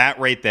that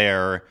right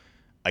there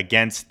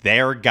against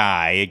their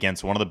guy,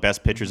 against one of the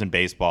best pitchers in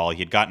baseball. He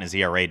had gotten his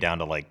ERA down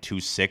to like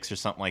 2.6 or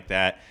something like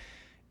that.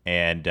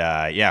 And,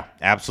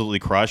 absolutely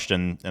crushed,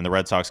 and the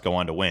Red Sox go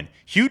on to win.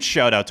 Huge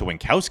shout-out to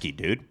Winkowski,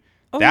 dude.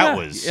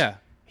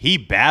 He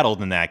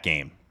battled in that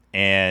game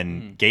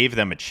and gave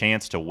them a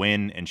chance to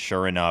win, and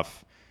sure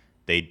enough,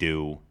 they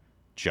do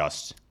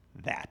just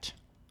that.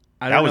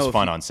 That was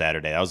fun on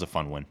Saturday. That was a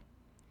fun win.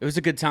 It was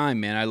a good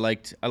time, man. I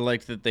liked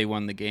that they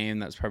won the game.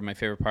 That was probably my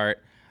favorite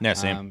part. Yeah,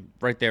 same.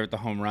 Right there with the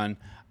home run.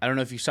 I don't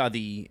know if you saw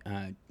the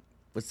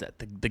what's that?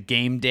 The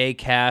game day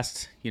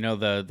cast.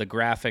 The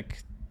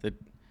graphic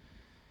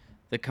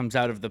that comes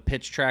out of the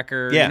pitch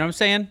tracker. Yeah. You know what I'm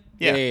saying?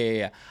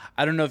 Yeah.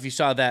 I don't know if you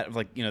saw that,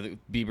 like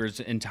Bieber's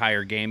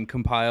entire game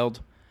compiled,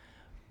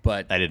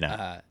 but I did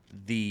not.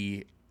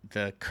 The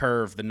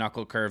curve, the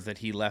knuckle curve that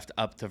he left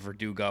up to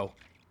Verdugo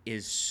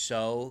is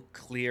so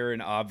clear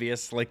and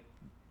obvious. Like,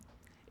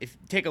 if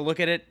take a look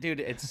at it,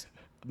 dude, it's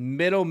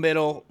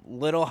middle,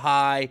 little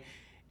high.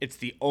 It's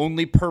the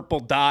only purple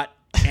dot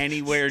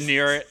anywhere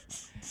near it.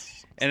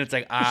 And it's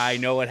like, I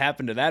know what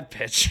happened to that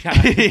pitch.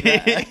 That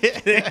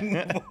thing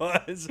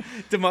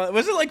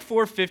was it like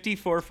 450,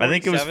 447? I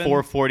think it was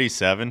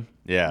 447.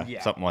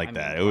 Yeah, something like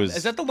that. It was.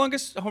 Is that the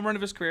longest home run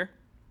of his career?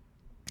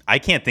 I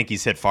can't think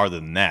he's hit farther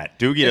than that.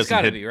 Doogie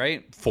doesn't hit be,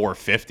 right?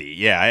 450.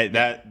 Yeah,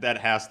 that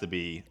has to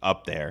be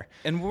up there.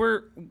 And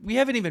we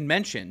haven't even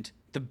mentioned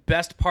the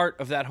best part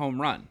of that home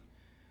run,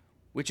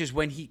 which is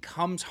when he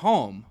comes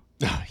home.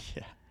 Oh,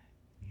 yeah.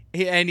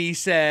 And he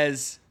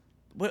says,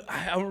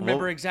 I don't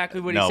remember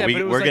exactly what he said.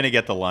 No, we're going to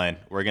get the line.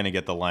 We're going to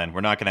get the line.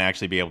 We're not going to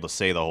actually be able to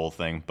say the whole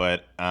thing.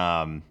 But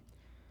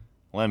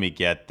let me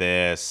get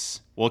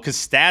this. Well, because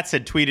Stats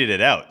had tweeted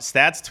it out.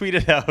 Stats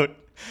tweeted out,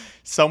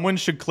 someone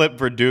should clip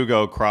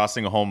Verdugo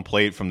crossing a home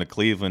plate from the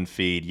Cleveland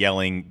feed,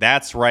 yelling,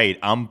 "That's right,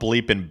 I'm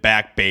bleeping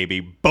back, baby."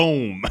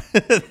 Boom.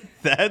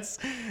 That's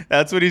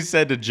what he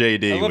said to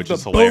JD, which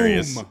is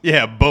hilarious. Boom.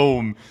 Yeah,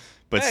 boom.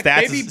 But back,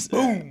 Stats baby, is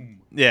boom.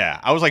 Yeah,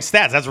 I was like,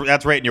 Stats,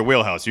 that's right in your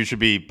wheelhouse. You should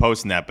be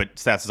posting that. But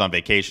Stats is on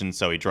vacation,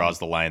 so he draws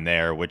the line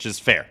there, which is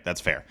fair.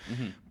 That's fair.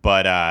 Mm-hmm.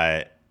 But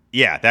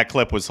that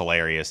clip was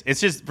hilarious.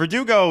 It's just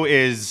Verdugo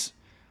is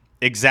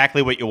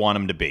exactly what you want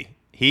him to be.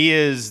 He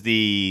is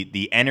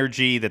the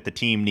energy that the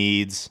team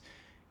needs.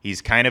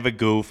 He's kind of a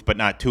goof, but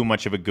not too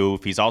much of a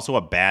goof. He's also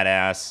a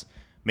badass,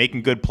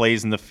 making good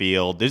plays in the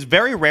field. There's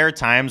very rare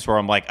times where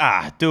I'm like,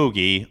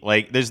 Doogie.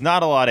 Like, there's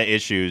not a lot of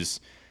issues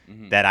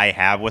that I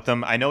have with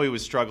him. I know he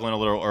was struggling a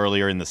little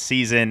earlier in the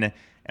season,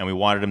 and we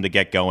wanted him to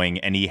get going,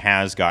 and he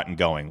has gotten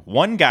going.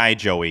 One guy,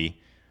 Joey,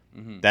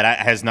 that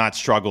has not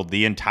struggled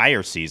the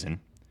entire season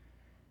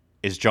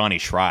is Johnny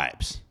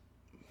Shribes.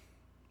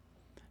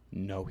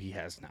 No, he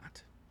has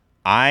not.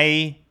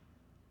 I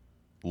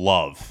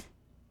love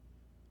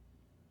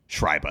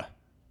Schreiber.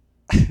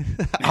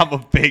 How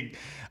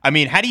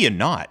do you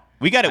not?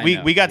 We got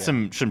it. We got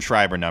some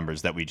Schreiber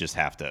numbers that we just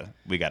have to.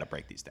 We got to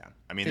break these down.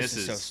 I mean, this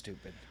is so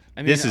stupid.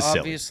 I mean, this is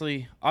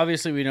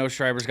obviously we know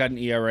Schreiber's got an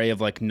ERA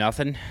of like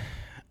nothing.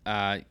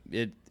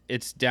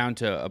 It's down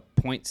to a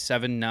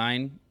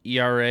 .79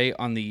 ERA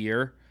on the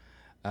year.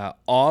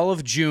 All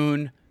of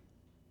June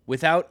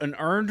without an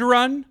earned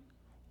run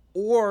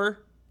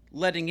or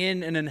letting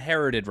in an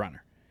inherited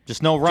runner.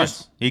 Just no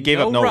runs. He gave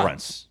up no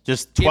runs.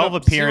 Just 12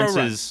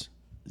 appearances,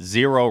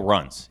 0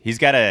 runs. He's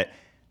got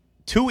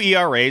 2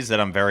 ERAs that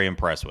I'm very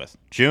impressed with.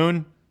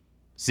 June,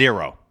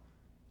 0.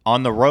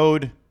 On the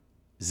road,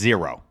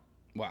 0.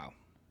 Wow.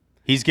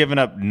 He's given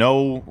up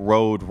no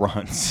road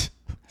runs.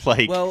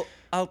 Well,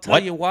 I'll tell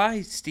you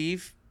why,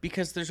 Steve.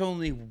 Because there's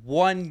only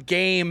one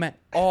game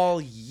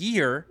all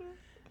year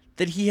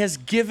that he has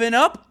given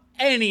up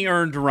any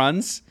earned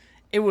runs.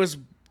 It was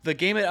the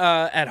game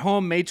at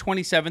home, May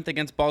 27th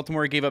against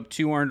Baltimore. He gave up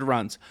 2 earned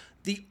runs.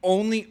 The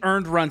only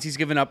earned runs he's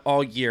given up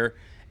all year.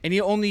 And he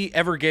only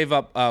ever gave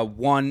up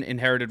 1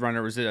 inherited runner.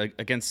 It was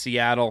against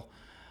Seattle.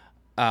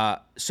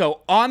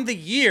 So on the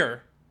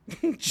year,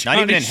 not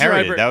even inherited.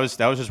 Schreiber, that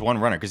was just 1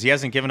 runner because he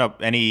hasn't given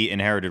up any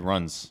inherited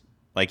runs.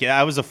 Like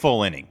that was a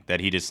full inning that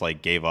he just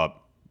like gave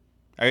up.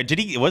 Did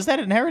he? Was that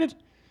inherited?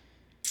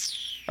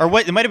 Or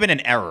what? It might have been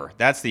an error.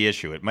 That's the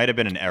issue. It might have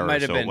been an error.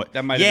 Might have been.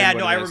 That might have been. Yeah,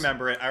 no, I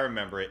remember it. I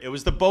remember it. It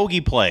was the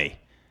bogey play.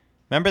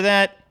 Remember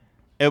that?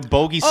 A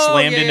bogey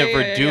slammed into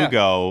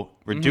Verdugo.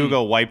 Yeah.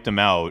 Verdugo wiped him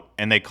out,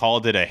 and they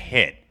called it a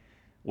hit,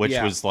 which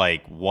was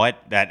like, what?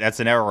 That's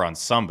an error on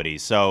somebody.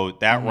 So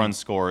that run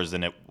scores,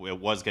 and it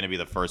was going to be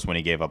the first one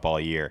he gave up all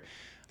year.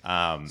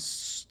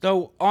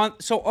 So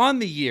on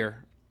the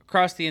year,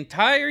 across the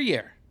entire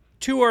year,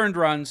 2 earned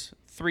runs,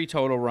 3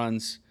 total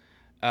runs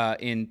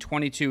in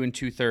 22 and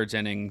 2/3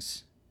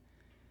 innings,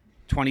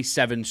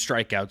 27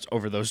 strikeouts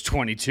over those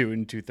 22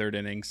 and 2/3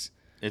 innings.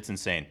 It's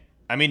insane.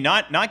 I mean,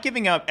 not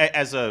giving up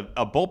as a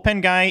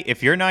bullpen guy.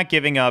 If you're not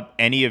giving up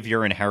any of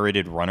your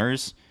inherited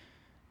runners,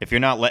 if you're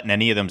not letting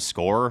any of them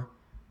score,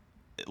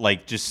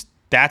 like just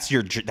that's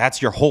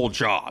your whole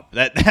job.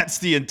 That's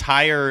the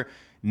entire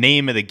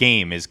name of the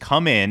game is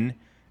come in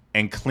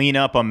and clean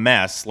up a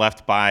mess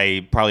left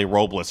by probably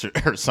Robles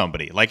or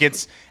somebody. Like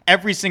it's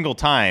every single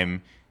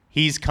time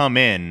he's come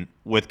in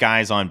with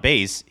guys on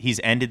base,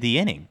 he's ended the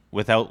inning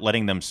without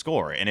letting them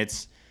score, and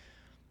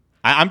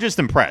I'm just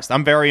impressed.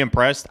 I'm very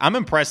impressed. I'm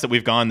impressed that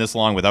we've gone this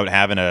long without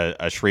having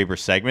a Schreiber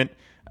segment.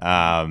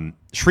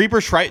 Schreiber,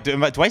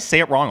 do I say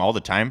it wrong all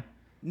the time?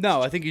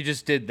 No, I think you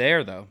just did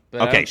there, though.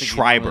 But okay,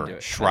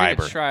 Schreiber.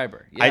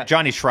 Schreiber. Yeah.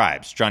 Johnny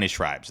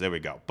Schreibs. There we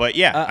go. But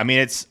yeah, I mean,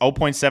 it's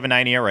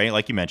 0.79 ERA,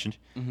 like you mentioned.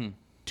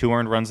 2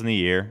 earned runs in the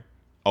year.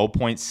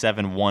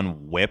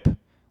 0.71 whip.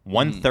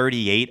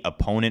 138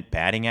 opponent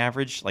batting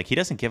average. Like, he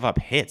doesn't give up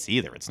hits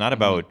either. It's not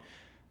about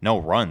no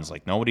runs.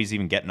 Like, nobody's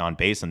even getting on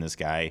base on this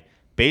guy.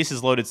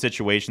 Bases loaded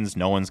situations,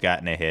 no one's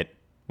gotten a hit,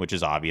 which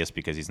is obvious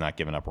because he's not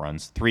giving up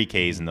runs. 3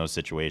 Ks in those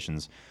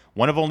situations.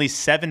 One of only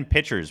 7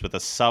 pitchers with a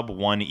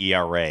sub-1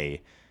 ERA,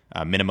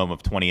 minimum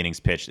of 20 innings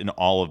pitched in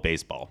all of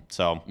baseball.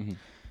 So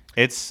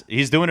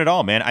he's doing it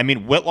all, man. I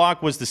mean,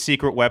 Whitlock was the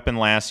secret weapon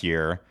last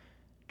year.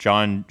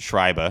 Johnny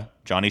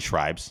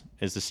Schreibs,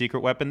 is the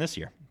secret weapon this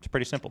year. It's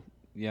pretty simple.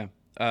 Yeah.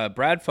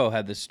 Bradfo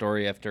had this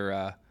story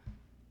after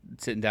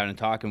sitting down and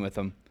talking with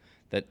him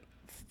that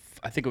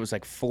I think it was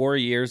like 4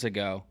 years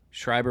ago,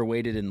 Schreiber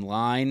waited in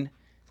line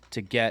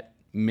to get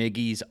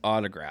Miggy's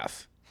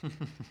autograph.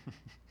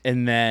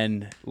 And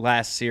then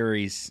last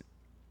series,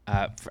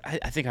 I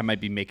think I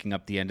might be making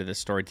up the end of the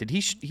story. Did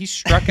he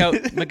struck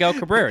out Miguel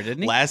Cabrera,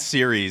 didn't he? Last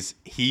series,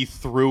 he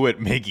threw at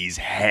Miggy's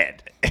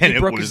head. And he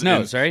broke his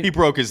nose, right? He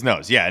broke his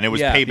nose, yeah. And it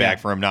was payback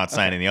for him not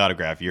signing the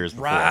autograph years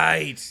before.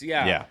 Right,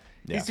 yeah.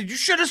 He said, you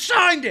should have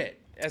signed it.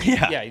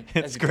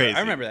 It's crazy.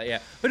 I remember that, yeah.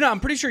 But no, I'm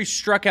pretty sure he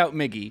struck out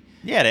Miggy.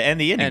 Yeah, to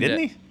end the inning, didn't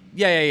he?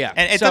 Yeah.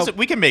 And it doesn't.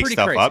 We can make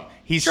stuff up.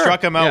 He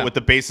struck him out with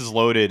the bases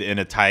loaded in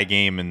a tie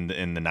game in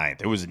the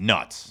 9th. It was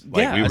nuts.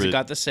 Like, he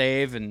got the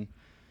save and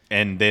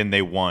then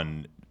they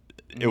won.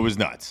 It was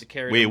nuts.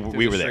 We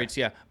were there.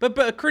 Yeah,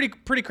 but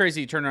pretty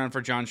crazy turnaround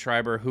for John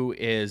Schreiber, who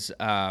is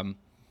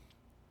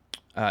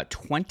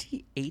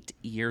 28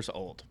 years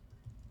old.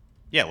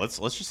 Yeah, let's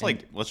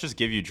just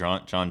give you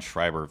John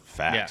Schreiber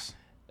facts. Yeah.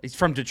 He's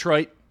from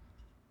Detroit.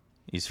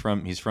 He's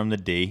from the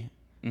D.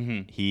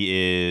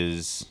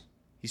 He's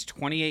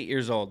 28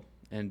 years old,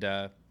 and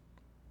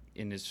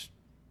in his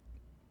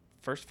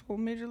first full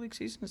major league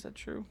season. Is that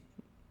true?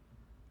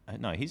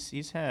 No,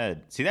 he's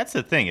had. See, that's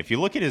the thing. If you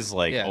look at his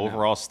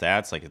overall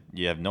stats, like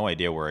you have no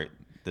idea where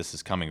this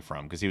is coming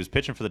from because he was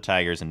pitching for the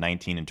Tigers in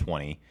 19 and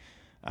 20.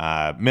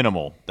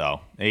 Minimal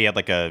though. He had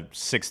like a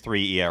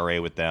 6.3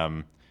 ERA with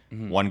them.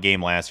 1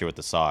 game last year with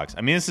the Sox.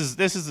 I mean, this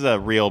is the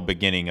real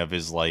beginning of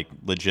his like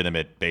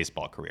legitimate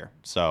baseball career.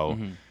 So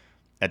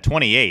at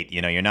 28,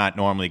 you're not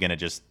normally going to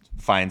just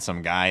find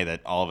some guy that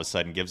all of a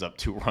sudden gives up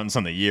 2 runs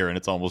on the year and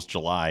it's almost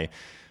July.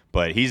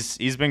 But he's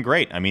been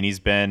great. I mean,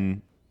 he's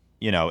been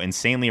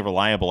insanely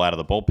reliable out of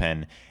the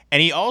bullpen, and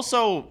he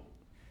also,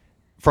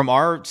 from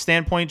our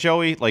standpoint,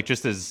 Joey, like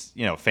just as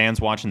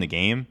fans watching the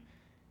game,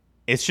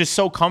 it's just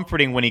so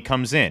comforting when he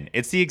comes in.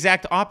 It's the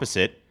exact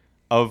opposite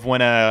of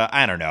when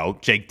I don't know,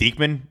 Jake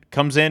Diekman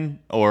comes in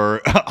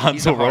or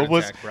Hansel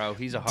Robles. Attack, bro.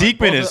 He's a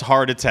Diekman is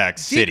heart attack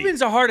city.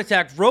 Diekman's a heart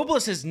attack.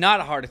 Robles is not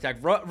a heart attack.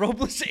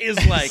 Robles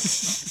is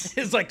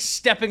like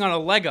stepping on a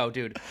Lego,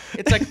 dude.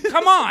 It's like,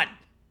 come on,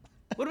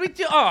 what do we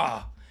do?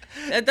 Oh,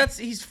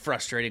 he's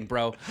frustrating,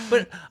 bro.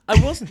 But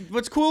I will.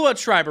 What's cool about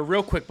Schreiber,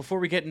 real quick, before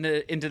we get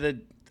into the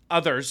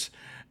others.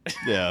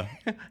 Yeah.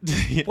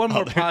 One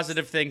more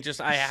positive thing.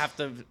 Just I have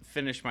to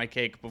finish my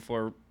cake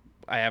before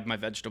I have my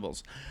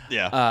vegetables.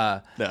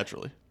 Yeah,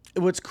 naturally.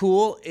 What's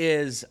cool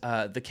is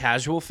the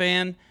casual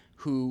fan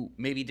who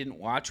maybe didn't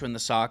watch when the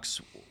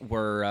Sox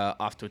were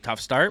off to a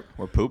tough start,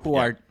 or poop, who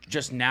are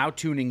just now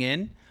tuning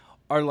in,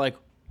 are like,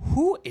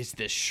 who is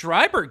this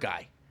Schreiber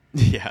guy?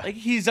 Yeah, like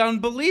he's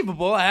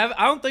unbelievable.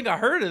 I don't think I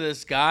heard of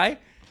this guy.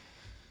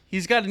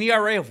 He's got an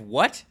ERA of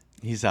what?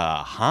 He's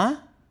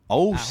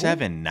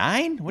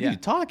 0.79. What are you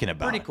talking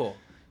about? Pretty cool.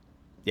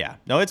 Yeah,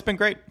 no, it's been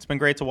great. It's been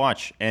great to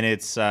watch, and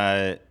it's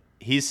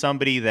he's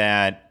somebody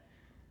that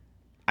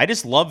I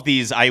just love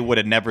these. I would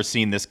have never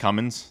seen this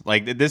Cummins.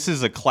 Like, this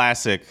is a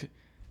classic.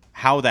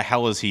 How the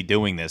hell is he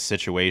doing this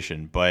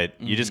situation? But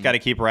you just got to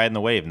keep riding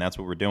the wave, and that's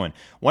what we're doing.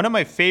 One of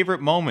my favorite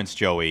moments,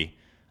 Joey,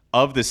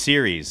 of the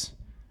series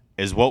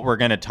is what we're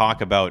going to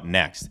talk about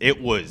next.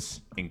 It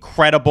was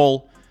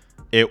incredible.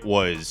 It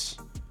was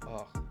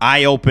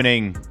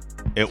eye-opening.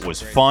 It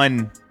was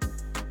fun.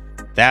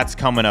 That's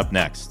coming up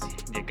next.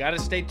 You got to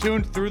stay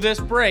tuned through this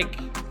break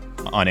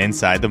on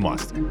Inside the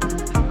Monster.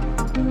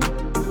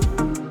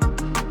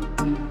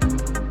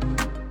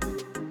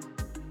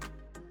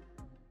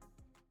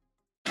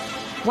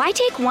 Why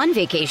take one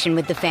vacation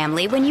with the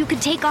family when you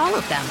could take all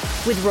of them?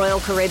 With Royal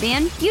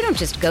Caribbean, you don't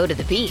just go to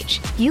the beach.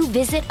 You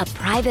visit a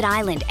private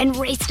island and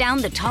race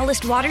down the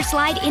tallest water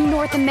slide in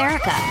North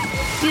America.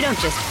 You don't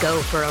just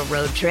go for a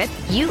road trip.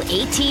 You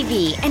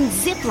ATV and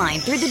zip line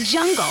through the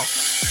jungle.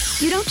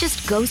 You don't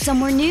just go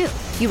somewhere new.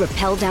 You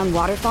rappel down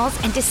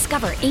waterfalls and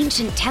discover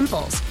ancient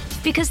temples.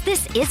 Because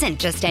this isn't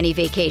just any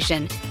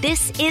vacation.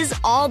 This is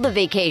all the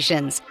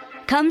vacations.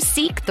 Come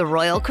seek the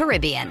Royal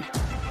Caribbean.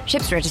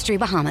 Ships Registry,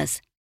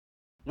 Bahamas.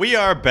 We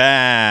are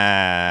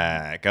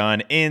back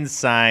on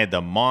Inside the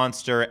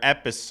Monster,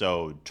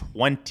 episode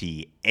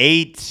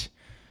 28.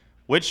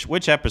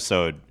 Which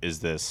episode is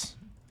this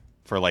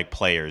for, like,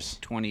 players?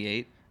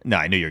 28. No,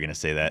 I knew you were gonna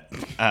say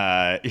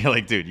that. You're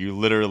like, dude, you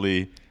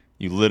literally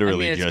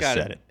just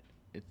said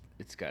it.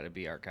 It's got to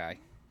be our guy.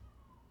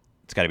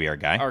 It's got to be our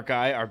guy. Our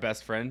guy, our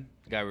best friend,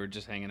 the guy we were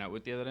just hanging out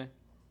with the other day.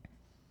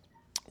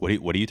 What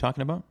are you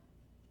talking about?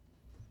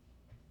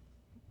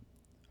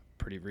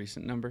 Pretty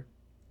recent number.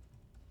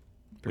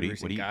 What are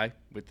you, guy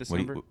with this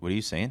number. What are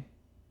you saying?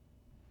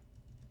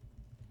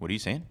 What are you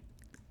saying?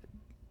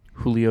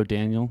 Julio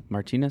Daniel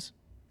Martinez.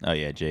 Oh,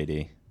 yeah,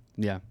 JD.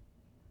 Yeah.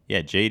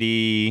 Yeah,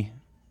 JD.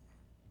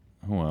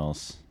 Who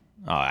else?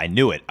 Oh, I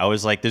knew it. I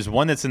was like, there's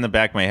one that's in the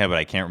back of my head, but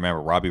I can't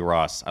remember. Robbie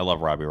Ross. I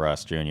love Robbie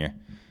Ross Jr.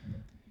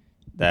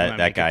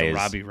 That guy is...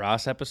 Robbie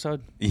Ross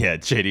episode? Yeah,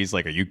 JD's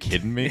like, are you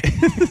kidding me?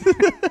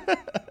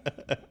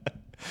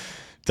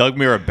 Doug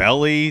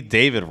Mirabelli,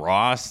 David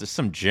Ross. There's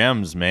some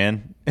gems,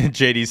 man. And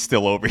JD's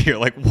still over here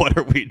like, what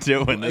are we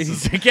doing? This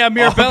is like, yeah,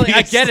 Mirabelli,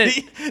 I get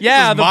it.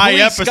 Yeah, this is my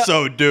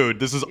episode, dude.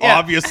 This is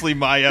obviously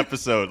my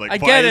episode. Like, I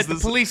get it. The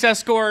police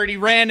escort, he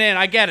ran in.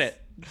 I get it.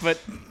 But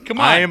come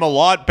on. I am a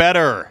lot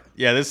better.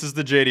 Yeah, this is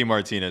the JD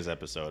Martinez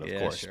episode, of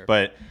course. Sure.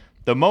 But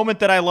the moment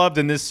that I loved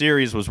in this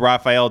series was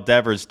Rafael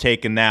Devers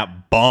taking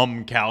that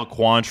bum Cal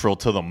Quantrill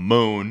to the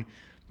moon.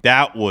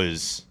 That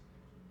was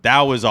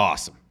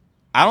awesome.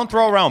 I don't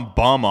throw around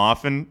bum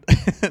often.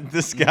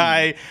 This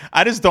guy,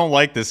 I just don't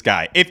like this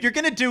guy. If you're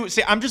going to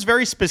see, I'm just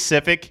very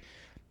specific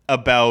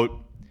about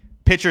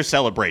pitcher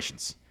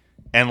celebrations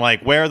and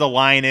like where the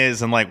line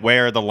is and like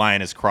where the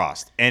line is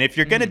crossed. And if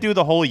you're going to do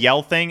the whole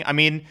yell thing, I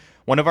mean,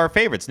 one of our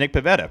favorites, Nick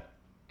Pivetta,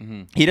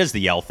 he does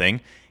the yell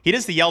thing. He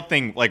does the yell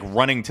thing like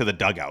running to the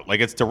dugout. Like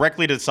it's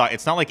directly to the side.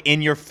 It's not like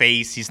in your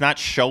face. He's not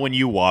showing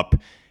you up.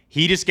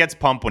 He just gets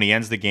pumped when he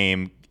ends the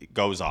game,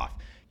 goes off.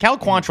 Cal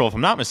Quantrill, if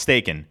I'm not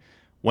mistaken,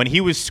 when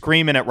he was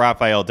screaming at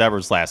Rafael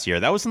Devers last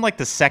year, that was in like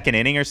the second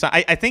inning or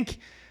something. I think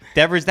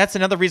Devers, that's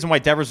another reason why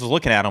Devers was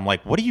looking at him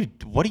like, what are you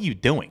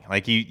doing?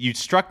 Like you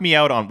struck me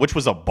out on, which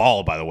was a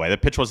ball, by the way. The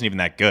pitch wasn't even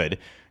that good.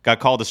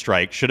 Got called a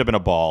strike, should have been a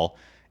ball.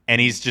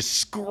 And he's just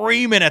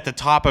screaming at the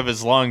top of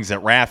his lungs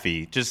at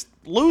Raffy, just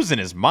losing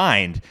his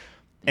mind.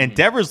 And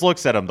Devers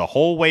looks at him the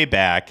whole way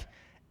back.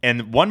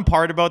 And one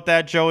part about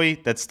that, Joey,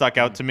 that stuck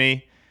out to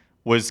me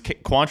was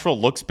Quantrill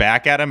looks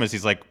back at him as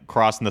he's like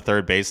crossing the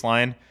third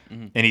baseline.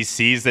 And he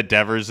sees that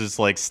Devers is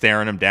like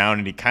staring him down,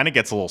 and he kind of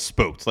gets a little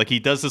spooked. Like he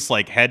does this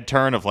like head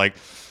turn of like,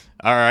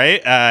 all right,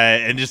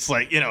 and just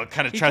like, kind of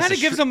tries to. He kind of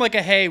gives him like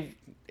a hey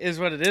is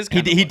what it is.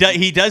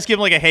 He does give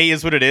him like a hey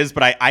is what it is,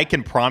 but I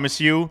can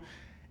promise you,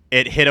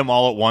 it hit him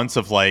all at once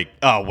of like,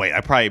 oh wait,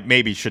 I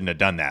maybe shouldn't have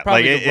done that.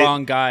 Probably like the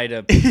wrong guy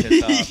to pick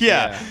this up.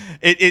 Yeah.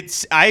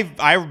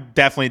 I've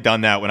definitely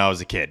done that when I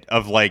was a kid.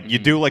 Of like you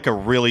do like a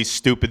really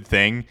stupid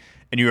thing,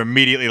 and you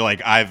immediately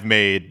like I've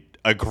made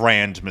a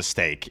grand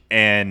mistake.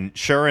 And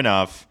sure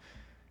enough,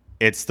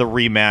 it's the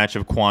rematch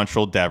of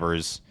Quantrill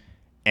Devers,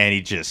 and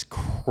he just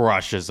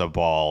crushes a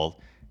ball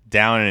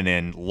down and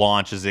in,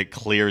 launches it,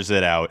 clears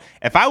it out.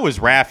 If I was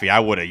Raffy, I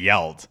would have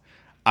yelled.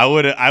 I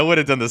would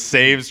have done the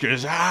same,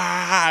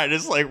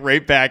 just like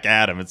right back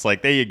at him. It's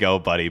like, there you go,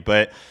 buddy.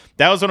 But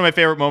that was one of my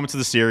favorite moments of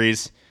the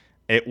series.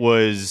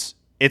 It's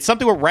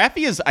something where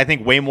Raffy is, I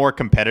think, way more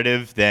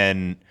competitive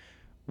than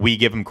we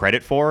give him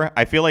credit for.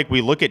 I feel like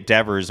we look at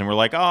Devers and we're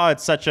like, oh,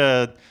 it's such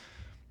a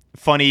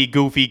funny,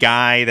 goofy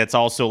guy that's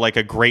also like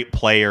a great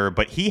player.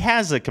 But he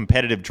has a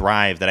competitive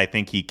drive that I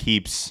think he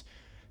keeps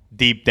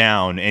deep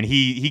down, and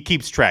he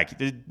keeps track.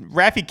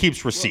 Raffy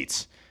keeps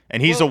receipts,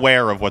 and he's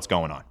aware of what's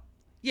going on.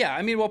 Yeah,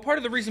 I mean, well, part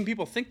of the reason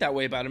people think that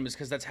way about him is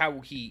because that's how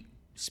he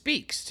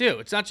speaks, too.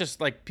 It's not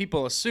just like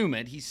people assume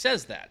it. He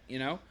says that, you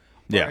know?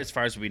 Yeah. Or as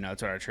far as we know,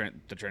 that's what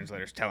the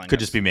translator's telling us. Could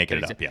just be making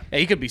it up, yeah.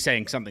 He could be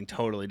saying something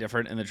totally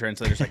different, and the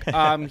translator's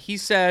like, he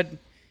said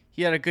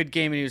he had a good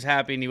game and he was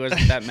happy and he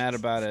wasn't that mad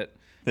about it.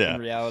 Yeah.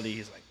 In reality,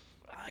 he's like,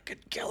 I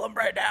could kill him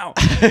right now.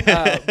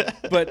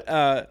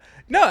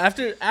 No,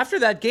 after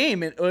that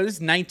game, it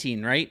was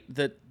 19, right?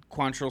 That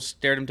Quantrill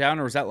stared him down,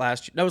 or was that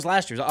last year? No, it was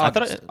last year. It was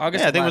August.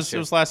 August. Yeah, I think it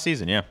was last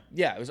season. Yeah.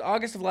 Yeah, it was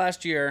August of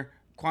last year.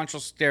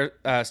 Quantrill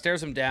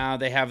stares him down.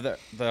 They have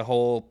the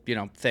whole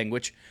thing.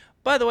 Which,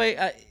 by the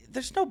way,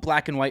 there's no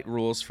black and white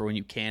rules for when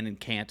you can and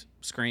can't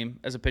scream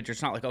as a pitcher.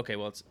 It's not like, okay,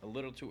 well, it's a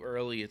little too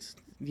early. It's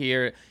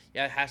here.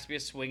 Yeah, it has to be a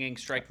swinging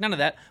strike. None of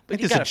that. But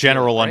there's a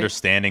general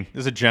understanding.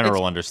 There's a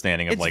general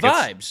understanding of like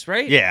vibes,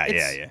 right?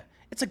 Yeah.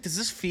 It's like, does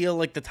this feel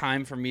like the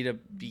time for me to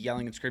be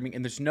yelling and screaming?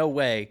 And there's no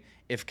way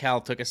if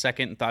Cal took a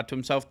second and thought to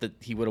himself that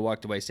he would have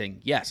walked away saying,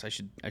 yes, I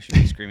should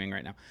be screaming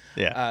right now.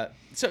 Yeah.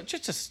 So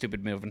just a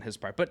stupid move on his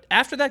part. But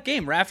after that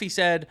game, Raffy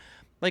said,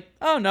 like,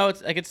 oh, no,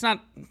 it's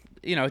not,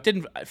 it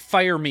didn't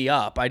fire me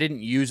up. I didn't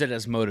use it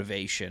as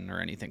motivation or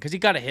anything. Because he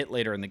got a hit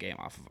later in the game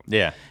off of him.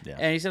 Yeah.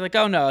 And he said, like,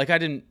 oh, no, like, I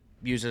didn't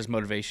use it as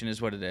motivation is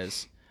what it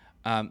is.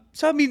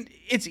 So, I mean,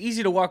 it's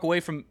easy to walk away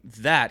from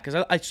that.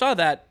 Because I saw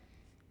that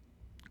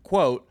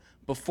quote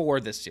before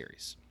this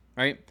series,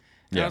 right?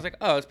 And I was like,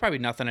 oh, it's probably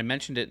nothing. I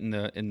mentioned it in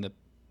the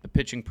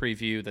pitching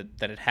preview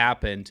that it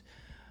happened,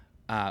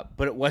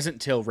 but it wasn't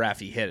until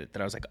Raffy hit it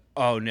that I was like,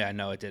 oh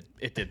no,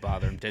 it did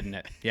bother him, didn't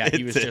it? Yeah,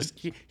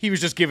 he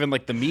was just given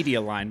like the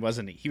media line,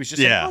 wasn't he? He was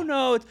just like, oh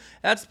no,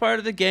 that's part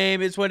of the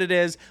game. It's what it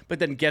is. But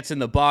then gets in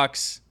the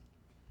box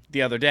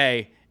the other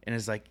day and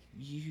is like,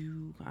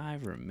 I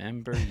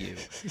remember you.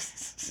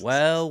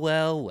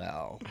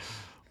 Well.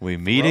 We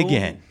meet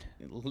again.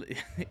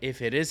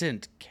 If it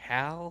isn't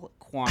Cal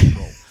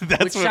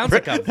Quantrill, which sounds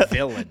like a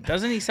villain,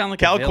 doesn't he sound like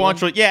Cal a villain?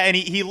 Quantrill? Yeah, and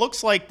he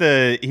looks like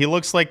the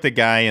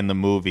guy in the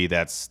movie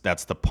that's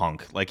the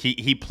punk. Like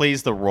he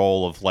plays the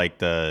role of like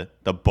the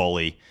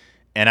bully,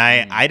 and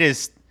I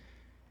just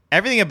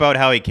everything about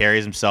how he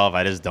carries himself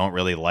I just don't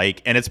really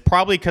like, and it's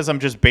probably because I'm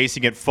just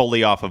basing it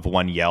fully off of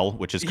one yell,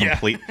 which is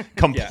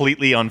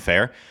completely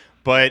unfair.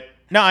 But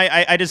no,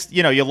 I just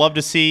you love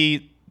to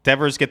see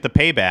Devers get the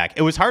payback.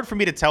 It was hard for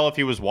me to tell if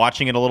he was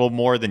watching it a little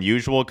more than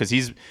usual because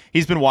he's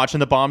been watching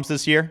the bombs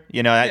this year.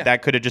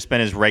 That could have just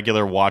been his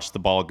regular watch the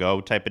ball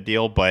go type of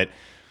deal. But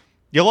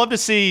you'll love to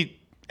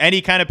see any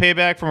kind of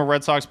payback from a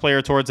Red Sox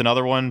player towards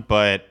another one.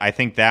 But I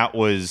think that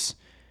was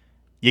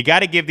you got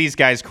to give these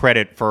guys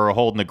credit for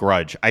holding a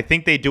grudge. I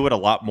think they do it a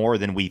lot more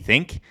than we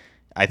think.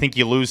 I think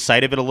you lose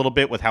sight of it a little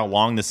bit with how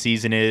long the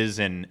season is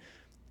and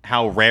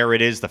how rare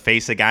it is to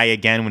face a guy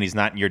again when he's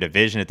not in your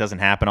division. It doesn't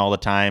happen all the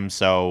time.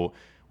 So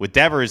with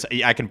Devers,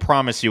 I can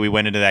promise you we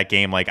went into that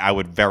game like I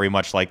would very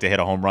much like to hit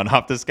a home run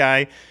off this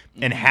guy.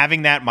 And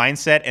having that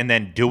mindset and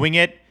then doing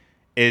it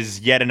is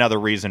yet another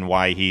reason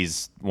why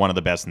he's one of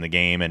the best in the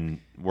game, and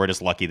we're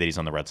just lucky that he's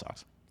on the Red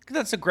Sox.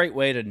 That's a great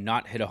way to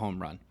not hit a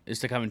home run, is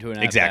to come into an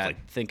at-bat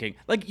thinking.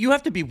 Like, you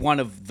have to be one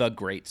of the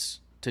greats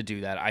to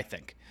do that, I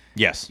think.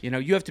 Yes.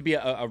 You have to be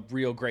a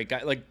real great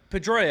guy. Like,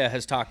 Pedroia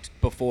has talked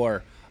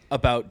before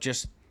about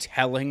just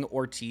telling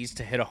Ortiz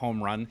to hit a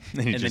home run,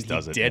 and then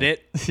he did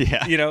it.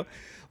 Yeah.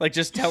 Like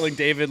just telling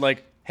David,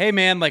 like, hey,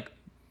 man, like,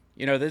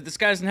 this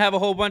guy doesn't have a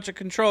whole bunch of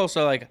control,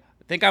 so, like, I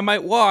think I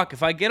might walk.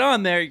 If I get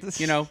on there,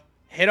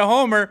 hit a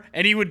homer,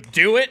 and he would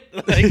do it.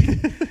 Like,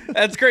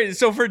 that's great.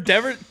 So for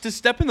Devers to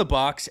step in the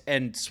box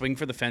and swing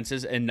for the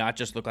fences and not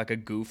just look like a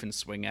goof and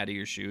swing out of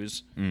your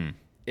shoes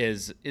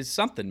is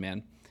something,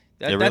 man.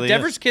 That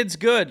Devers kid's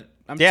good.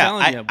 I'm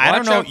telling you. I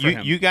don't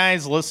know. You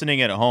guys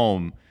listening at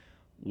home,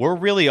 we're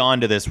really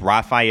on to this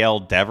Rafael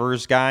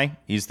Devers guy.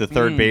 He's the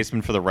third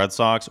baseman for the Red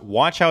Sox.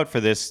 Watch out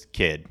for this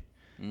kid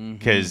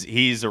because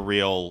he's the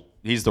real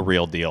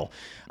deal.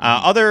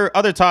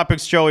 Other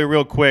topics, Joey,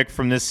 real quick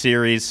from this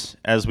series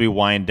as we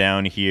wind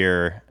down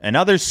here.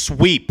 Another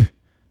sweep.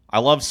 I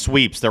love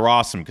sweeps. They're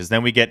awesome because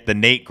then we get the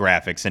Nate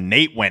graphics, and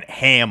Nate went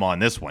ham on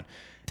this one.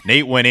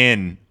 Nate went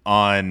in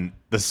on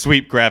the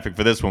sweep graphic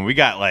for this one. We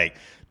got like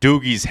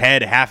Doogie's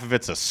head, half of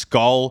it's a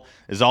skull.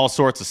 There's all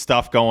sorts of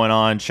stuff going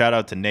on. Shout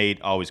out to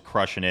Nate, always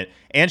crushing it.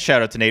 And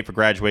shout out to Nate for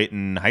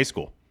graduating high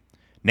school.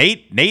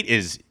 Nate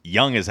is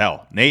young as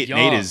hell. Nate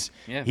is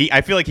I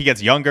feel like he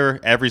gets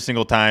younger every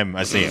single time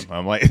I see him.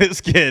 I'm like,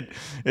 this kid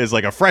is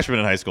like a freshman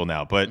in high school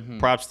now. But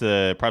props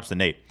to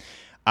Nate.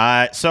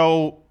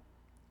 So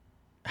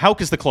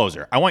Houck is the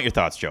closer. I want your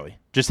thoughts, Joey.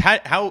 Just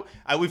how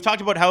we've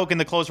talked about Houck in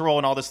the closer role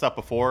and all this stuff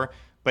before,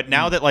 but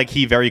now that like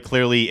he very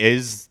clearly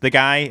is the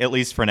guy, at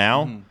least for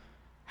now,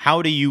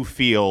 how do you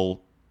feel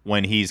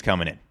when he's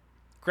coming in?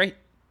 Great.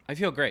 I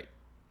feel great.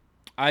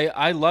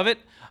 I love it.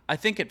 I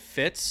think it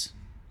fits.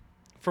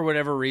 For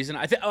whatever reason,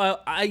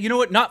 you know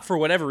what? Not for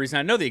whatever reason.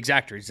 I know the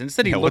exact reason.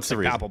 Instead, he looks like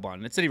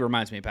Papelbon. Instead, he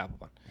reminds me of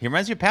Papelbon. He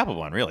reminds you of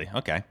Papelbon, really?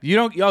 Okay. You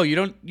don't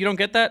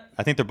get that?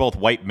 I think they're both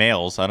white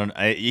males. I don't.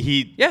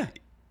 Yeah.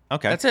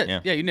 Okay. That's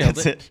it. Yeah, you nailed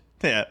it. That's it.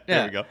 Yeah.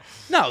 There we go.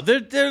 No,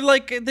 they're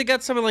like they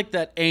got something like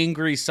that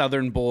angry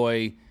Southern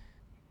boy.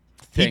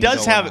 He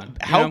does have.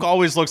 Houck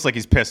always looks like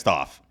he's pissed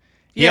off.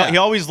 He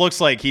always looks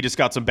like he just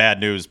got some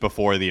bad news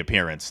before the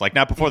appearance. Like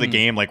not before the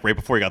game, like right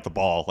before he got the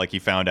ball. Like he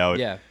found out.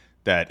 Yeah.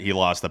 That he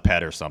lost a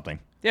pet or something.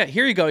 Yeah,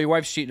 here you go. Your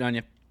wife's cheating on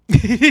you.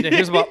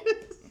 Here's about.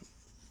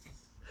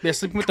 Yeah,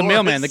 sleeping with the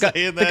mailman.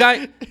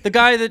 The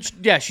guy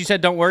that she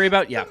said don't worry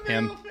about. Yeah,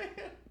 him.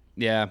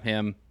 Yeah,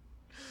 him.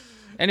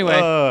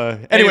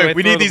 Anyway,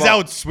 we need these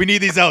outs. We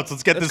need these outs.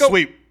 Let's get this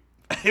sweep.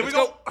 Here we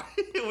go.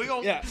 Here we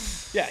go. Yeah.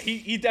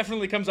 He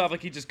definitely comes off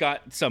like he just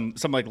got some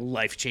like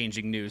life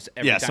changing news.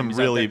 Every time some he's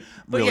really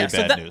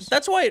bad news.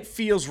 That's why it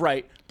feels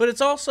right. But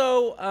it's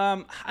also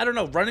I don't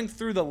know. Running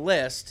through the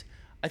list.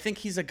 I think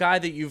he's a guy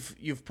that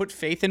you've put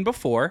faith in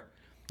before.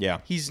 Yeah.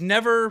 He's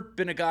never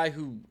been a guy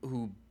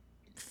who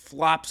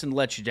flops and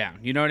lets you down.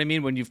 You know what I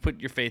mean? When you've put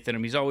your faith in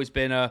him, he's always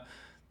been a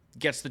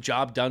gets the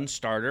job done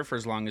starter for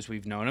as long as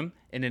we've known him.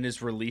 And in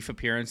his relief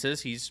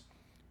appearances, he's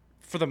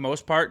for the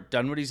most part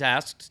done what he's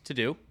asked to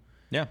do.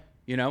 Yeah.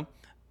 You know,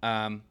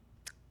 and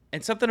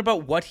something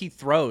about what he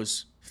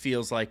throws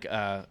feels like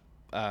a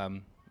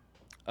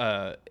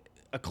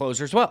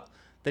closer as well.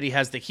 That he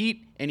has the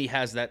heat and he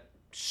has that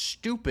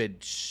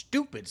stupid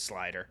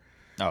slider.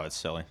 Oh, it's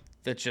silly.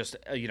 That's just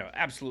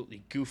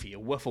absolutely goofy. A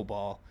wiffle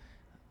ball.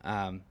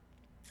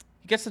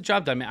 He gets the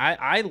job done. I mean,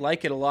 I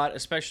like it a lot,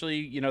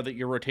 especially that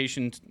your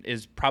rotation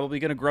is probably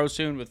going to grow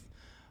soon with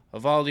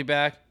Eovaldi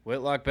back,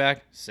 Whitlock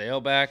back,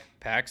 Sale back,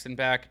 Paxton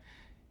back.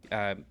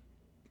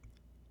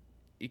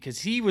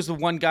 Because he was the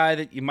one guy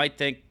that you might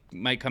think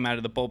might come out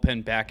of the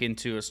bullpen back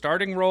into a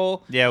starting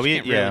role. Yeah, we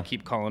can't really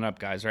keep calling up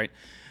guys, right?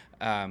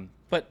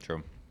 But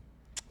true.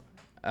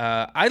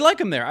 I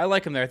like him there.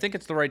 I think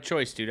it's the right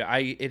choice, dude.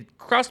 It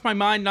crossed my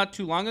mind not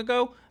too long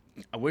ago.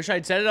 I wish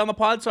I'd said it on the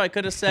pod so I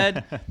could have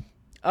said,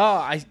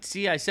 I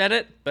said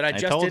it, but I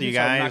just didn't, you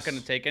guys, so I'm not going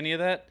to take any of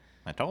that.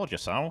 I told you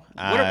so.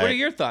 What are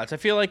your thoughts? I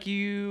feel like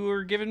you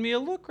are giving me a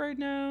look right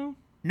now.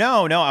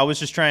 No, I was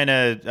just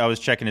I was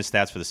checking his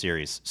stats for the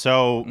series.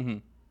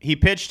 So he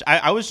pitched,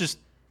 I was just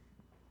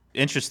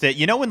interested.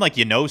 You know when like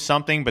you know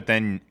something, but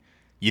then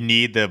you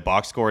need the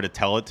box score to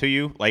tell it to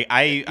you. Like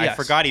I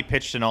forgot he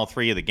pitched in all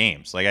 3 of the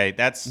games. Like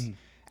that's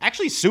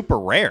actually super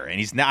rare, and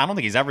I don't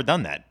think he's ever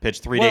done that.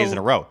 Pitched 3 days in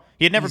a row.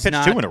 He had never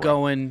pitched 2 in a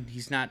row.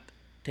 He's not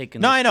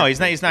taking. No, I know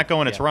he's not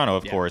going to Toronto,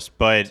 of course,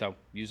 but so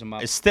use him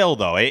up. Still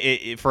though,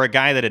 for a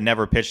guy that had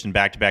never pitched in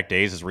back-to-back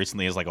days as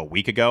recently as like a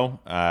week ago,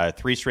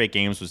 3 straight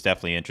games was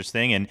definitely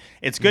interesting, and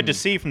it's good to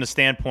see from the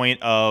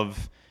standpoint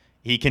of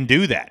he can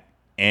do that.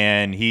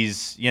 And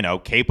he's,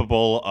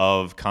 capable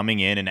of coming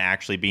in and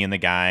actually being the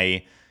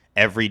guy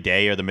every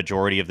day or the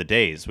majority of the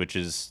days, which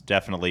is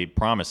definitely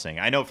promising.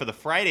 I know for the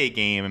Friday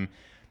game,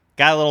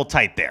 got a little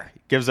tight there.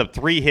 Gives up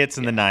 3 hits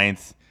in the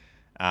 9th,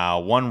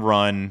 1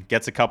 run,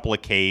 gets a couple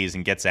of Ks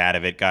and gets out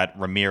of it. Got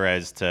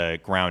Ramirez to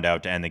ground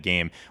out to end the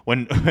game.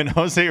 When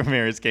Jose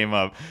Ramirez came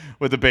up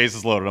with the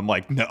bases loaded, I'm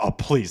like, no,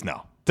 please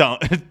no.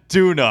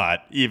 Do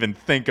not even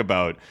think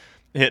about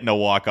hitting a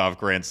walk-off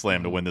grand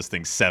slam to win this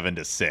thing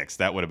 7-6.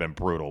 That would have been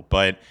brutal.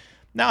 But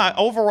no,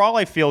 overall,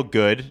 I feel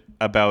good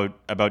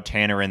about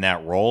Tanner in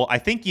that role. I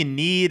think you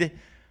need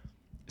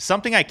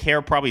something I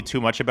care probably too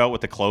much about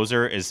with the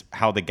closer is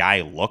how the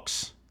guy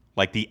looks,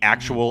 like the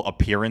actual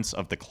appearance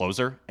of the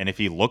closer. And if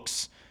he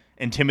looks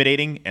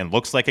intimidating and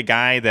looks like a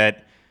guy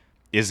that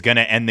is going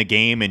to end the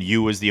game and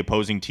you as the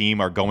opposing team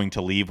are going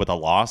to leave with a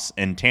loss,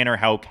 and Tanner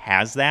Houck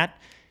has that.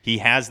 He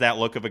has that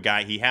look of a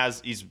guy.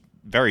 He's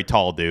very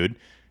tall dude.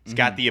 He's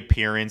got the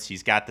appearance.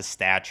 He's got the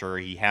stature.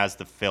 He has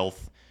the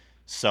filth.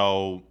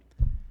 So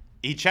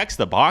he checks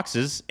the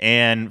boxes.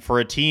 And for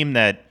a team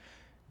that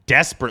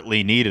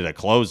desperately needed a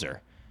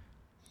closer,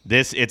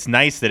 it's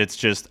nice that it's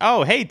just,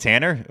 oh, hey,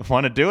 Tanner,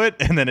 want to do it?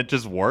 And then it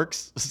just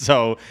works.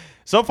 So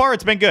far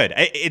it's been good.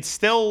 It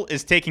still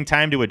is taking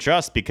time to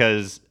adjust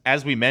because,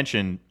 as we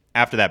mentioned,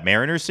 after that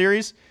Mariners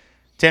series,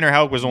 Tanner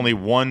Houck was only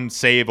 1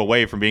 save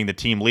away from being the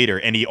team leader,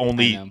 and he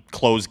only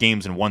closed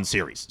games in 1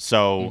 series.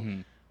 So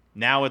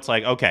now it's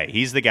like, okay,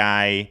 he's the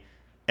guy.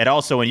 It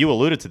also, and you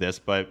alluded to this,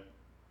 but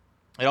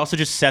it also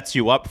just sets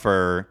you up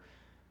for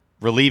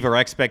reliever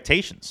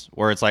expectations,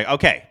 where it's like,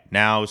 okay,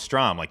 now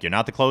Strom, like you're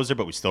not the closer,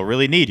 but we still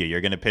really need you. You're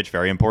going to pitch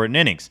very important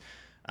innings.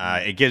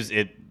 It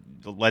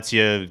lets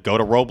you go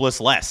to Robles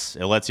less.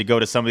 It lets you go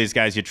to some of these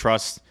guys you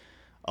trust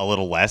a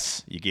little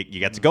less. You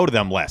get to go to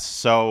them less.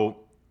 So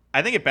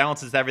I think it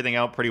balances everything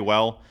out pretty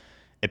well.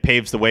 It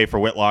paves the way for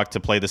Whitlock to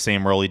play the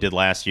same role he did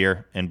last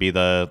year and be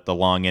the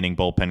long inning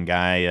bullpen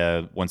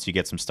guy once you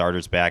get some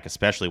starters back,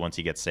 especially once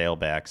you get Sale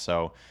back.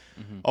 So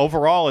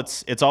overall,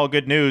 it's all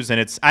good news.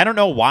 And I don't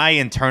know why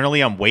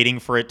internally I'm waiting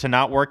for it to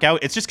not work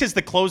out. It's just because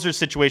the closer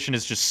situation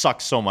has just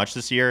sucked so much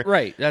this year.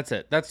 Right. That's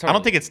it. That's totally. I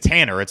don't think it's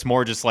Tanner. It's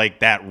more just like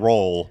that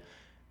role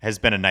has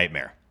been a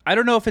nightmare. I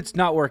don't know if it's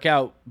not work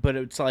out, but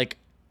it's like,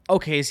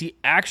 okay, is he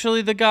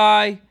actually the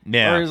guy?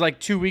 Yeah. Or is like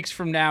 2 weeks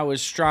from now,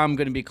 is Strahm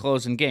going to be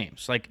closing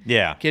games? Like,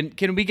 yeah.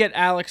 Can we get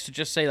Alex to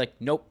just say like,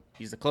 nope,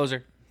 he's the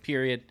closer,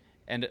 period?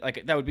 And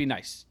like that would be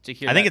nice to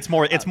hear. I think it's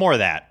more of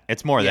that.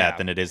 It's more of yeah. that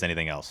than it is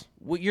anything else.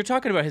 Well, you're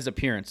talking about his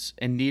appearance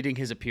and needing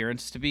his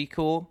appearance to be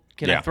cool.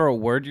 Can I throw a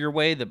word your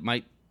way that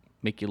might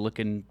make you look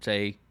and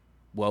say,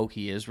 whoa,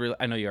 he is really.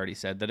 I know you already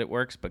said that it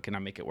works, but can I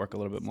make it work a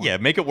little bit more? Yeah,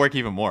 make it work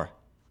even more.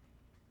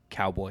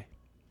 Cowboy.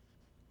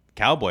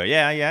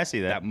 Yeah, I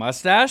see that. That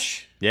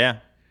mustache. Yeah,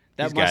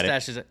 that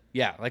mustache is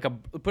like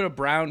put a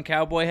brown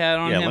cowboy hat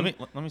on him.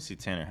 Yeah, let me see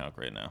Tanner Houck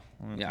right now.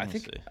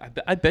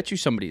 I bet you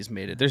somebody's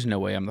made it. There's no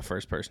way I'm the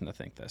first person to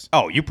think this.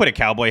 Oh, you put a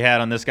cowboy hat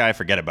on this guy?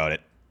 Forget about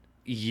it.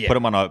 Yeah. Put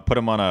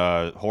him on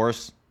a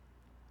horse.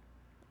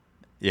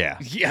 Yeah.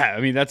 Yeah,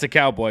 I mean that's a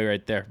cowboy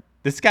right there.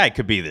 This guy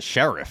could be the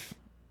sheriff.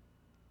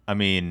 I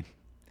mean.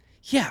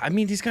 Yeah, I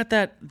mean he's got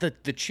that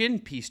the chin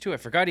piece too. I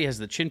forgot he has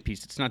the chin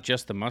piece. It's not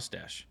just the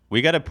mustache.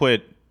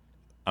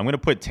 I'm gonna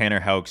put Tanner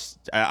Houck's.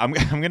 I'm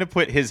gonna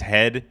put his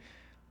head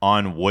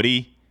on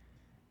Woody,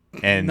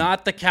 and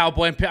not the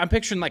cowboy. I'm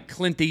picturing like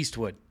Clint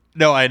Eastwood.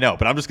 No, I know,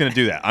 but I'm just gonna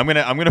do that. I'm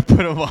gonna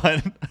put him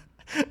on.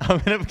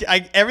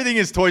 Everything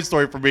is Toy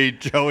Story for me,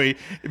 Joey.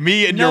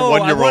 Me and your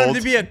 1-year-old. I want him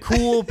to be a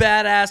cool,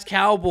 badass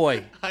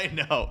cowboy. I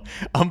know.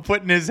 I'm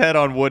putting his head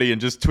on Woody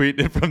and just tweeting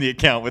it from the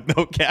account with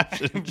no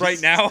caption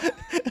right now.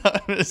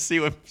 I'm gonna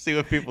see what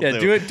people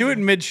do. Yeah, do it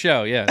mid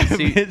show. Yeah,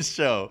 mid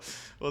show.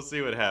 We'll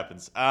see what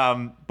happens.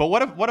 But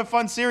what a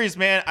fun series,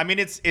 man. I mean,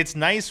 it's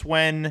nice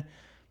when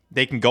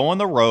they can go on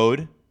the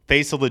road,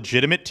 face a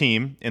legitimate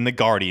team in the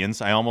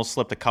Guardians. I almost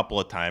slipped a couple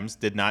of times.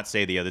 Did not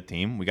say the other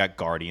team. We got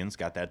Guardians.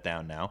 Got that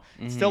down now.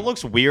 Mm-hmm. It still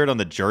looks weird on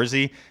the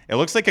jersey. It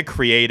looks like a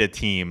create a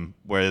team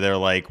where they're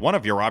like, one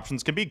of your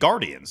options can be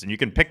Guardians, and you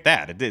can pick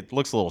that. It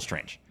looks a little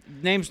strange.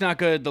 Name's not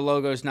good. The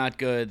logo's not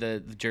good. The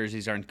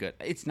jerseys aren't good.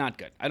 It's not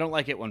good. I don't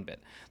like it one bit.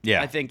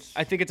 Yeah. I think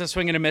it's a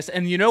swing and a miss.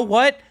 And you know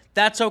what?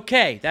 That's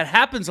okay. That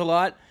happens a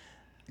lot.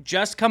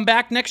 Just come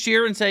back next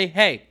year and say,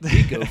 hey,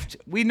 we goofed.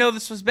 We know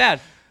this was bad.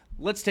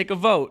 Let's take a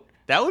vote.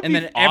 That would be awesome.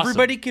 And then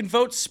everybody can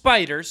vote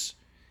spiders,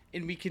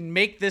 and we can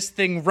make this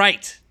thing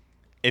right.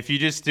 If you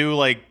just do,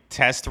 like,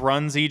 test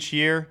runs each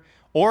year,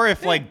 or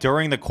if, like,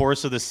 during the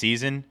course of the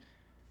season,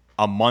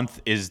 a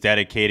month is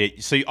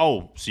dedicated. So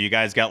you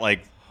guys got,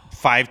 like,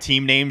 5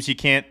 team names you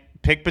can't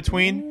pick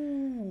between?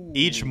 Ooh.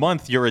 Each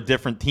month, you're a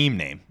different team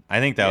name. I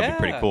think that would be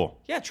pretty cool.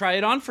 Yeah, try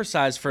it on for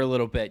size for a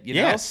little bit. You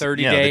know,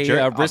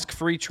 30-day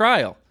risk-free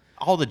trial.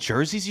 All the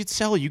jerseys you'd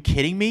sell? Are you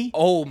kidding me?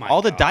 Oh, my God.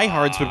 All the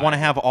diehards would want to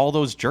have all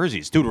those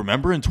jerseys. Dude,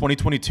 remember in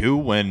 2022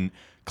 when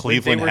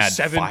Cleveland had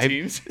 7 5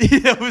 teams?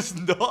 It was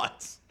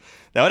nuts.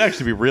 That would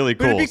actually be really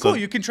cool. But it'd be cool.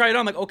 You can try it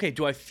on. Like, okay,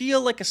 do I feel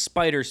like a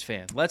Spiders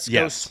fan? Let's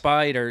go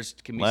Spiders.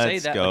 Can we say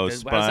that?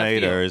 Let's go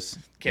Spiders.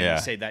 Can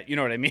we say that? You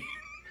know what I mean?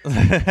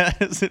 How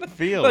does it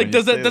feel? Like,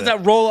 does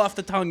that roll off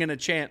the tongue in a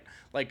chant?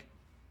 Like,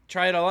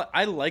 try it all.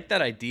 I like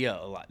that idea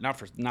a lot. Not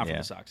for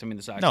the Sox. I mean,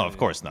 the Sox. No, of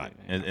course not.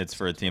 It's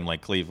for a team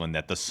like Cleveland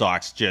that the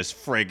Sox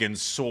just friggin'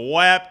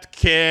 swept,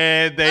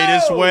 kid. They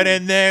just went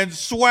in there and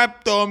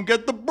swept them.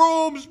 Get the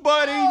brooms,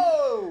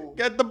 buddy.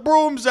 Get the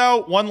brooms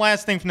out. One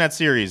last thing from that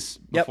series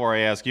before I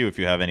ask you if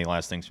you have any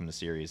last things from the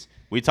series.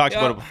 We talked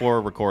about it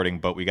before recording,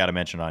 but we got to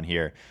mention it on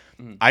here.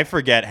 I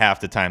forget half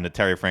the time that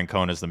Terry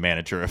Francona is the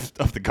manager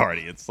of the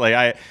Guardians.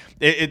 Like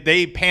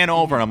they pan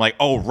over and I'm like,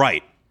 oh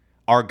right.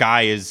 Our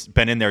guy has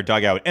been in their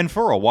dugout, and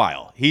for a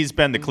while. He's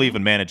been the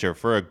Cleveland manager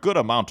for a good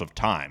amount of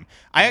time.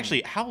 I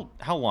actually, how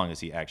long has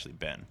he actually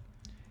been?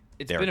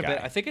 It's been a bit.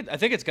 I think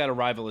it's got to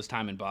rival his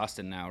time in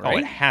Boston now, right? Oh,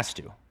 it has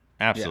to.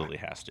 Absolutely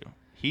has to.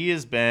 He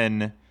has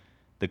been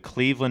the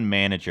Cleveland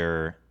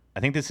manager. I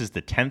think this is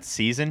the 10th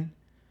season.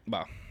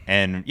 Wow.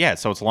 And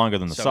so it's longer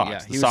than the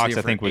Sox. Yeah, the Sox,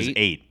 I think, was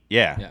 8.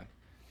 Yeah.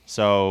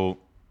 So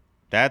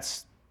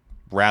that's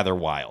rather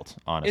wild,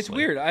 honestly. It's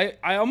weird.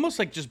 I almost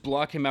like just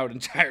block him out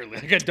entirely.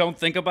 Like I don't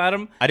think about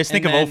him. I just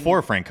think of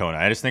 04 Francona.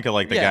 I just think of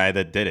like the guy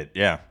that did it.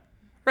 Yeah.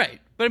 Right.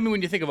 But I mean,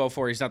 when you think of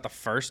 04, he's not the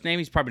first name.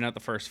 He's probably not the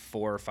first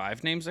 4 or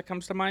 5 names that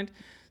comes to mind.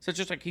 So it's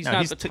just like he's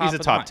not the top. He's a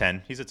top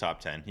 10. He's a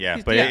top 10. Yeah.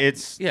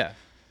 It's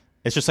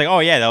just like,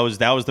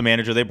 that was the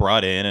manager they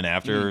brought in, and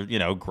after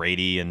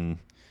Grady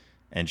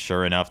and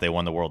sure enough, they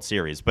won the World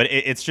Series. But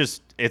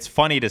it's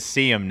funny to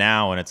see him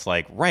now, and it's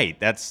like, right,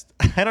 that's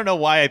I don't know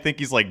why I think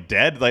he's like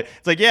dead. Like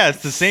it's like,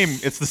 it's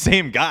the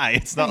same guy.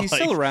 It's not. He's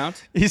still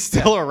around. He's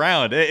still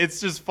around.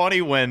 It's just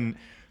funny when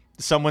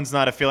someone's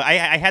not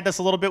affiliated. I had this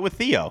a little bit with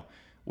Theo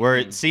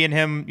We're seeing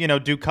him,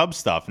 do Cub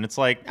stuff, and it's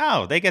like,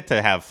 oh, they get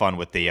to have fun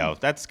with Theo.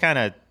 That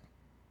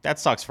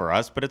sucks for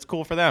us, but it's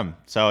cool for them.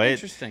 So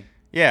interesting.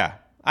 Yeah.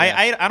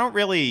 I don't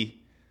really.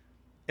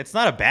 It's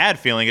not a bad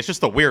feeling. It's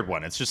just a weird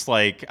one. It's just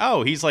like,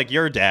 oh, he's like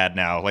your dad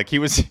now. Like he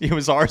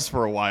was ours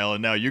for a while,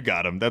 and now you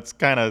got him. That's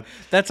kind of.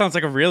 That sounds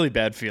like a really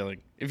bad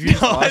feeling. If you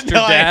lost your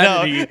dad,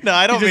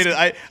 I don't mean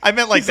it. I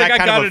meant like that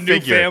kind of a new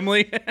figure.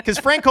 Family. Because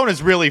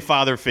Francona's really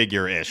father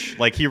figure-ish.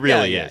 Like he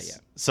really is. Yeah.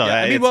 So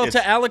I mean,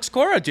 to Alex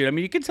Cora, dude. I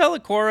mean, you can tell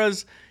that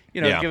Cora's,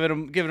 giving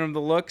him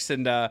the looks.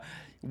 And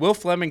Will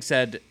Fleming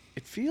said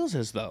it feels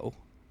as though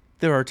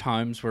there are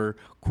times where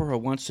Cora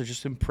wants to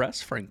just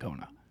impress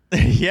Francona.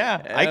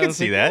 Yeah, I can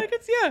see that. I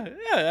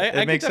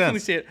can definitely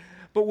see it.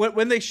 But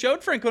when they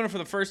showed Francona for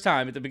the first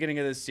time at the beginning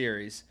of this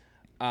series,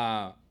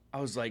 I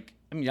was like,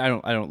 I mean, I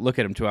don't look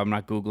at him too. I'm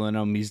not Googling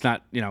him. He's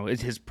not,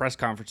 his press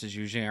conferences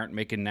usually aren't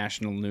making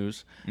national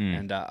news.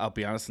 And I'll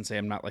be honest and say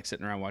I'm not like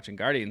sitting around watching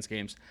Guardians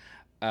games.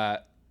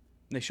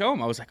 They show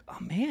him. I was like, oh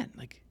man,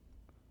 like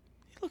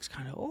he looks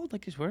kind of old.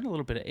 Like he's wearing a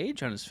little bit of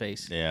age on his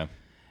face. Yeah.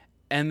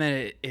 And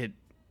then it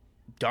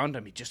dawned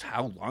on me just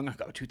how long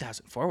ago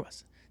 2004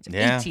 was. It's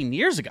 18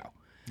 years ago.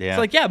 Yeah.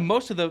 It's like,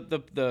 most of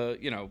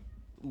the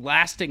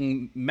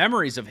lasting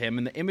memories of him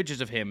and the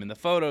images of him and the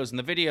photos and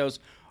the videos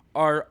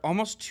are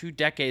almost 2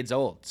 decades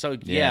old. So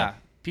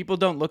people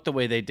don't look the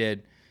way they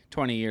did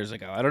 20 years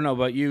ago. I don't know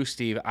about you,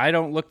 Steve. I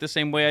don't look the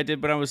same way I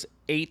did when I was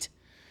 8.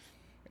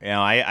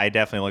 I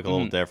definitely look a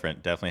little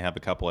different. Definitely have a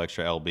couple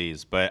extra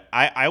LBs. But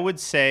I would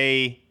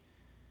say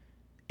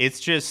it's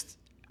just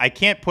I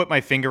can't put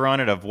my finger on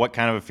it of what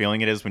kind of a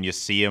feeling it is when you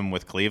see him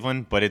with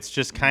Cleveland, but it's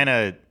just kind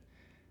of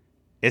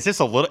it's just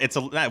a little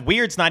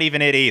weird's not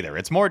even it either.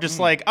 It's more just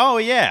like, oh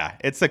yeah,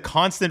 it's a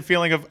constant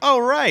feeling of, oh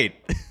right.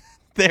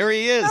 There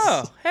he is.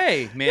 Oh,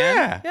 hey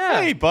man.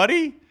 Yeah. Hey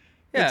buddy.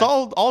 Yeah. It's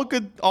all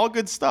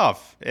good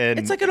stuff. And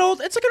it's like an old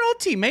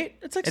teammate.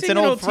 It's like seeing an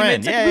old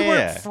friend. Like we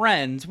weren't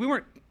friends. We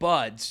weren't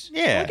buds.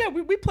 Yeah.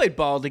 We played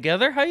ball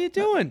together. How you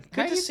doing?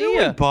 Good to see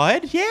you,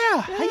 bud.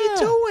 Yeah. How you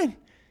doing?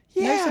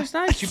 Yeah.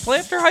 Nice. Did you play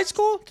after high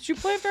school?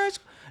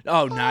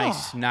 Oh,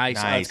 nice. Oh,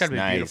 it's gotta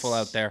be beautiful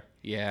out there.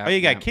 Yeah. Oh,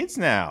 you got kids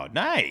now.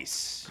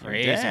 Nice.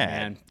 Crazy,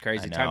 man.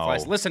 Crazy. Time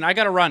flies. Listen, I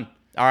gotta run.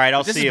 All right,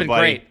 I'll see you, buddy. This has been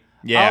great.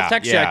 Yeah. I'll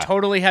text you. I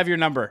totally have your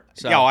number.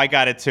 So. Yeah, I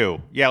got it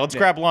too. Yeah, let's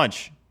grab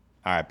lunch.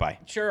 All right, bye.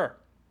 Sure.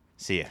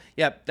 See ya.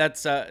 Yep,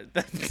 that's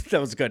that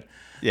was good.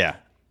 Yeah,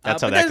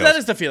 that's how that goes. That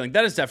is the feeling.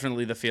 That is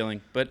definitely the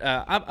feeling. But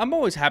I'm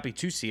always happy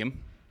to see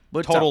him.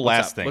 Total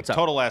last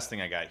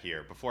thing I got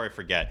here before I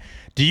forget.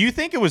 Do you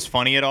think it was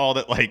funny at all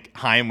that like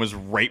Chaim was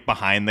right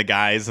behind the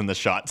guys in the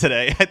shot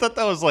today? I thought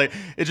that was like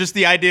it's just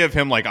the idea of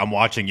him like I'm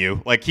watching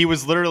you. Like he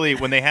was literally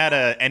when they had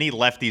any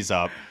lefties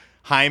up,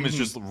 Chaim is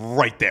just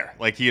right there.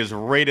 Like he is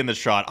right in the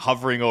shot,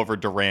 hovering over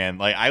Durant.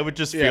 Like I would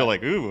just feel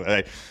like ooh.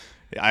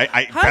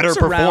 I better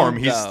perform.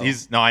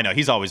 He's no, I know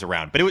he's always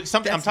around, but it was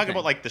something. I'm talking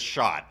about like the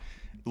shot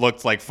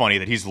looked like funny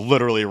that he's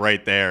literally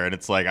right there, and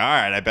it's like, all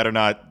right, I better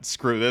not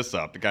screw this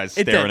up. The guy's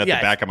staring at the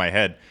back of my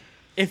head.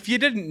 If you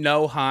didn't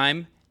know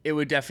Chaim, it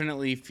would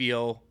definitely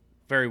feel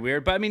very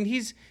weird. But I mean,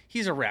 he's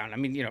around. I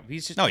mean,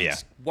 he's just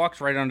he's walks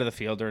right onto the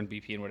field during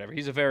BP and whatever.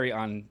 He's a very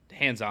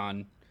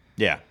hands-on.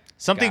 Yeah.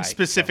 Something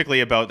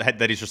specifically about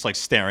that he's just like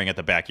staring at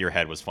the back of your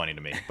head was funny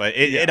to me. But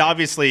it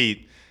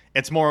obviously.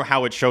 It's more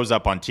how it shows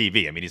up on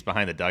TV. I mean, he's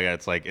behind the dugout.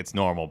 It's like, it's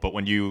normal. But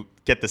when you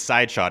get the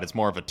side shot, it's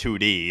more of a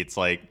 2D. It's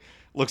like,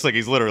 looks like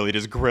he's literally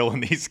just grilling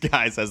these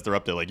guys as they're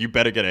up there. Like, you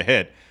better get a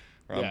hit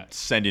or I'm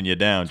sending you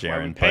down,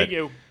 Jaron. Pay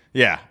you.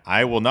 Yeah,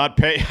 I will not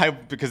pay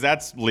because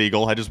that's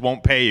legal. I just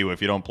won't pay you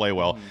if you don't play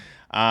well.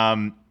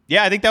 I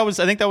think that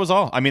was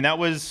all. I mean, it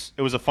was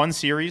a fun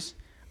series.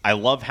 I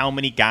love how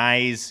many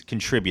guys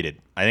contributed.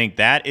 I think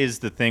that is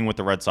the thing with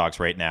the Red Sox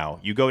right now.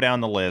 You go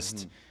down the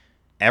list.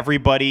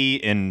 Everybody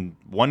in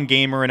one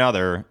game or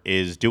another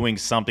is doing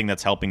something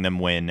that's helping them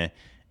win.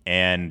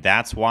 And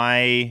that's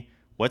why,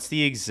 what's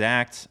the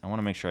exact, I want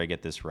to make sure I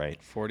get this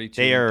right. 42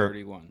 and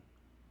 31.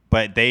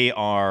 But they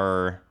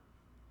are,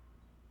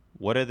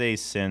 what are they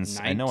since?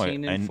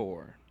 19 and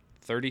 4.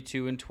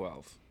 32 and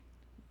 12.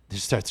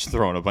 Just starts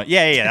throwing a bunch.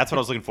 Yeah, that's what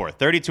I was looking for.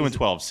 32 and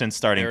 12 since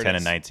starting 10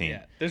 and 19.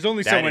 Yeah. There's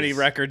only so many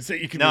records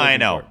that you can. No, I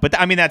know. For. But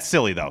I mean, that's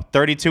silly, though.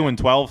 32 and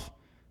 12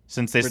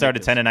 since they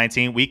started 10 and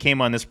 19. We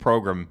came on this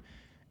program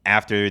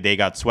after they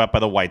got swept by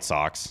the White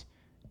Sox,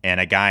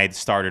 and a guy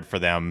started for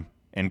them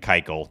in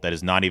Keuchel that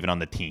is not even on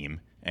the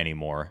team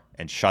anymore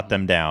and shut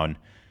them down.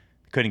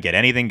 Couldn't get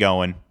anything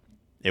going.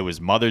 It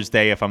was Mother's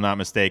Day, if I'm not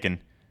mistaken,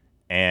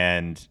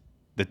 and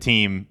the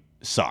team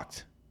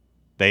sucked.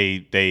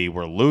 They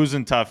were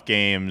losing tough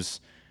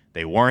games.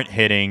 They weren't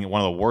hitting.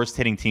 One of the worst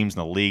hitting teams in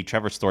the league.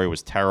 Trevor Story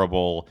was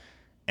terrible.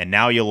 And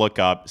now you look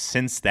up,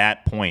 since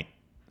that, I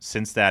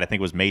think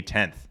it was May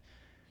 10th,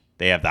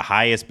 they have the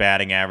highest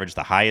batting average,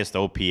 the highest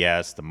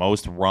OPS, the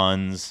most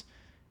runs,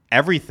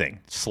 everything.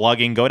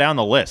 Slugging, go down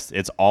the list.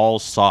 It's all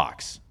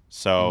Sox.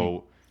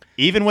 So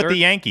even with the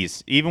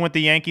Yankees,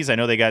 I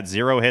know they got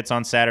 0 hits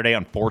on Saturday.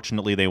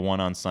 Unfortunately, they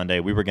won on Sunday.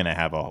 We were going to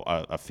have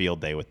a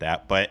field day with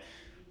that. But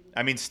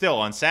I mean, still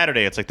on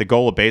Saturday, it's like the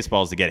goal of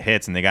baseball is to get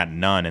hits, and they got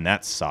none, and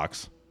that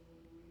sucks.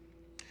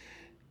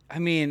 I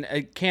mean,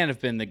 it can't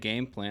have been the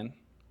game plan.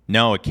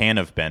 No, it can't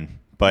have been.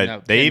 But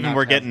No, they cannot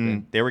were have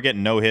getting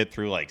been. no hit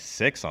through like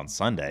 6 on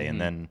Sunday,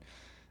 and then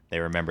they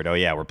remembered, oh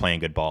yeah, we're playing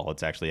good ball.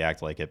 Let's actually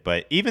act like it.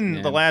 But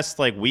even the last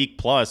like week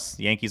plus,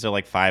 the Yankees are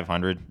like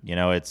 500. You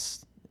know,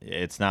 it's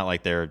not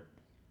like they're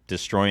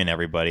destroying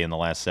everybody in the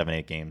last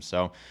 7-8 games.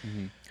 So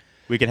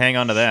we can hang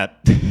on to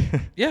that.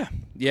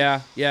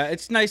 Yeah.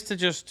 It's nice to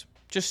just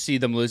see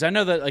them lose. I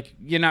know that like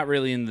you're not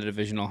really in the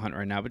divisional hunt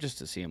right now, but just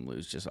to see them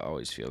lose just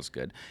always feels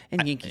good.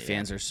 And Yankee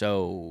fans are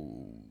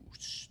so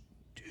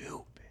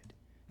stupid.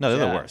 No,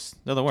 they're the worst.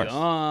 They're the worst.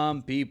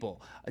 Dumb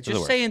people.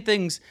 Just saying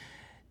things.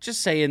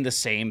 Just saying the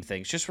same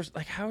things. Just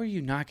like, how are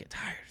you not get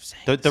tired of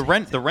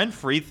saying the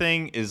rent-free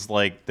thing is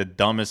like the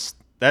dumbest.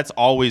 That's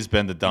always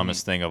been the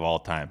dumbest thing of all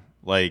time.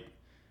 Like,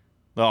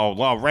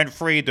 oh,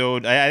 rent-free,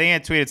 dude. I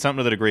think I tweeted something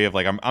to the degree of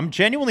like, I'm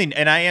genuinely,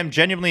 and I am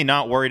genuinely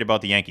not worried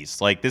about the Yankees.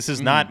 Like, this is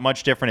not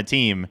much different a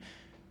team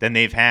than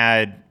they've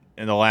had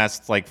in the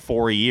last like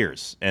 4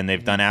 years, and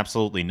they've done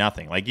absolutely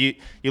nothing. Like, you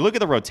look at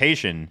the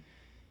rotation,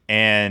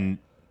 and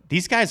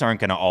these guys aren't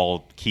going to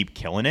all keep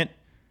killing it.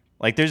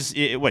 Like, there's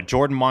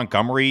Jordan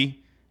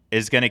Montgomery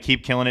is going to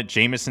keep killing it.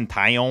 Jameson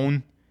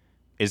Taillon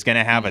is going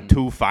to have a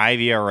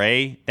 2.5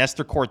 ERA.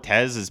 Nestor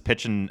Cortez is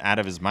pitching out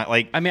of his mind.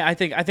 Like, I mean, I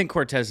think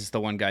Cortez is the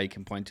one guy you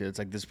can point to. It's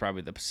like this is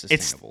probably the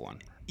sustainable one.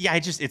 Yeah,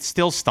 it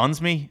still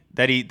stuns me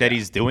that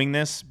he's doing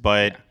this,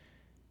 but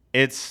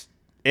it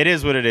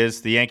is what it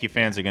is. The Yankee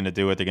fans are going to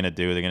do what they're going to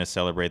do. They're going to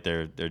celebrate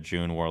their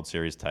June World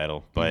Series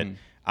title. But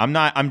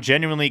I'm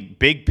genuinely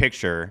big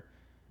picture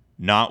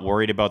not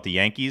worried about the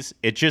Yankees.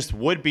 It just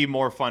would be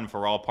more fun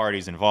for all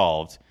parties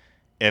involved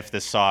if the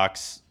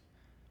Sox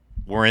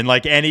were in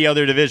like any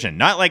other division.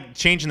 Not like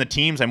changing the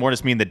teams. I more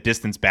just mean the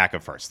distance back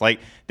of first.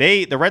 Like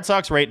the Red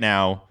Sox right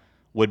now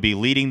would be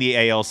leading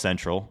the AL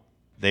Central.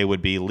 They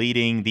would be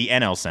leading the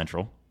NL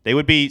Central. They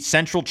would be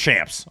Central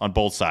champs on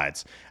both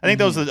sides. I think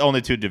those are the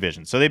only two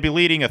divisions. So they'd be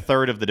leading a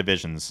third of the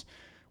divisions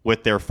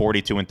with their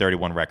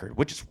 42-31 record,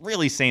 which is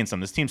really saying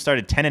something. This team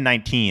started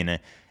 10-19,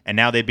 and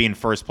now they'd be in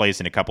first place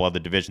in a couple other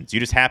divisions.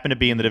 You just happen to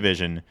be in the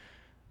division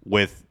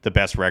with the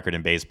best record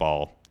in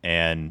baseball,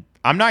 and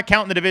I'm not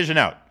counting the division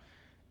out.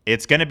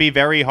 It's going to be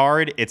very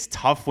hard. It's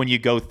tough when you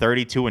go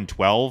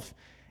 32-12,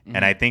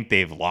 and I think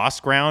they've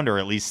lost ground or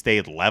at least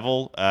stayed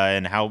level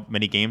in how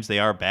many games they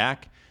are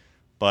back.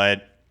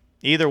 But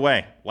either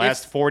way,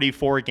 last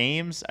 44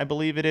 games, I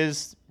believe it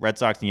is, Red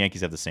Sox and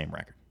Yankees have the same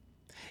record.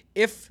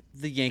 If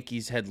the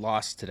Yankees had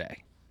lost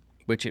today,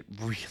 which it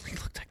really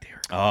looked like they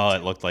were.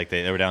 It looked like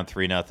they were down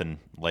 3-0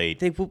 late.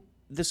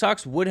 The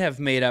Sox would have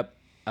made up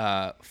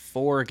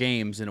 4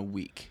 games in a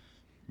week.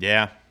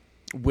 Yeah.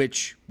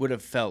 Which would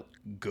have felt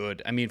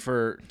good. I mean,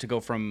 to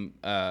go from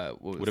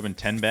would have been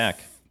 10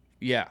 back.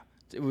 Yeah,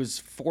 it was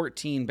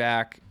 14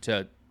 back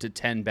to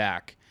 10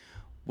 back.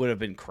 Would have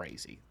been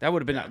crazy. That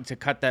would have been to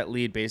cut that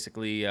lead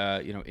basically,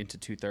 into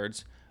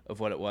 2/3 of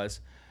what it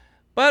was.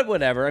 But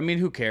whatever. I mean,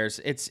 who cares?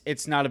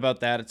 It's not about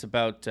that. It's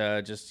about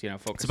just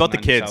focusing. It's about the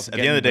kids. At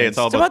the end of the day, it's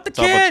about the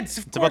kids.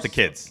 It's about the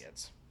kids.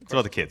 It's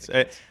about the kids.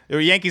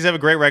 The Yankees have a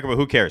great record, but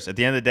who cares? At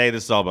the end of the day,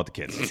 this is all about the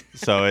kids.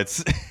 So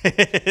it's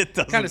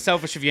kind of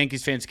selfish of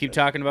Yankees fans to keep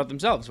talking about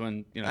themselves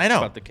when I know. It's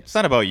about the kids. It's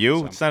not about you.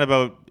 So. It's not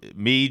about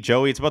me,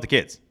 Joey. It's about the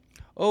kids.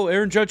 Oh,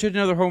 Aaron Judge hit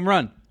another home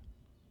run.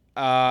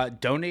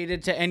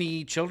 Donated to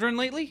any children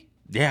lately?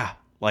 Yeah.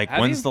 Like,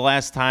 when's the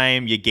last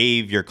time you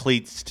gave your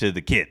cleats to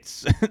the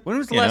kids? When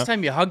was the last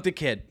time you hugged a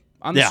kid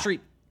on the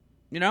street?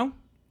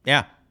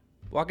 Yeah.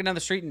 Walking down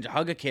the street and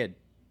hug a kid.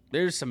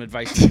 There's some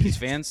advice to Yankees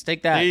fans.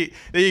 Take that.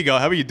 There you go.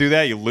 How about you do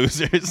that, you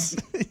losers?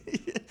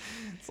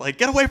 It's like,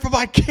 get away from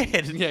my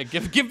kid. Yeah,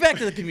 give back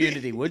to the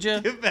community, would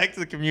you? Give back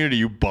to the community,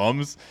 you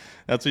bums.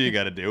 That's what you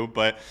got to do.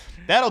 But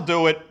that'll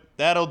do it.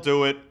 That'll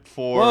do it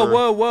for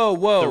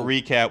whoa. the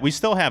recap. We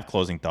still have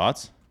closing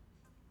thoughts.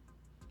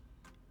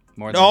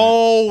 More than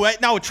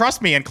no,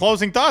 trust me. In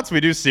closing thoughts, we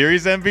do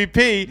series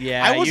MVP.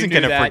 Yeah, I wasn't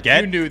going to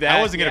forget. You knew that.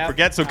 I wasn't going to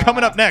forget. So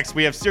coming up next,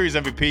 we have series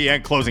MVP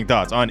and closing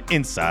thoughts on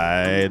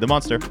Inside the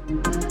Monster.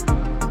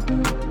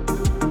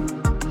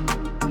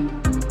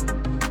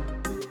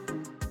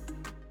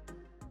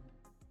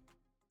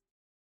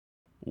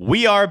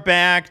 We are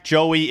back,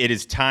 Joey. It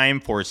is time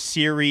for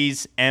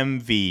series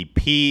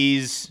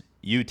MVPs.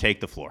 You take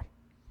the floor.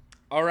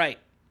 All right.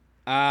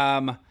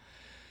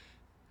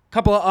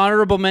 Couple of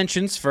honorable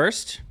mentions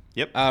first.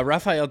 Yep.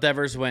 Rafael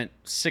Devers went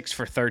 6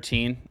 for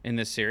 13 in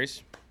this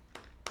series.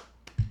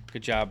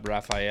 Good job,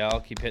 Rafael.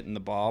 Keep hitting the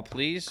ball,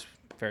 please.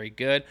 Very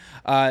good.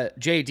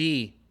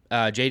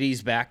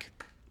 JD's back.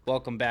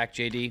 Welcome back,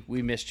 JD.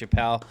 We missed you,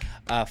 pal.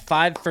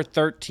 5 for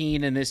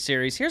 13 in this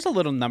series. Here's a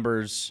little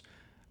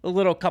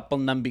couple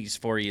numbies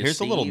for you. Here's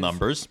Steve. a little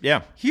numbers.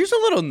 Yeah. Here's a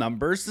little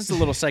numbers. This is a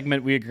little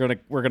segment we're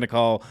gonna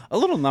call a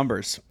little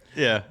numbers.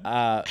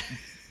 Yeah.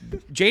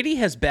 JD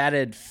has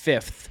batted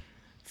 5th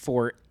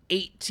for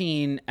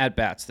 18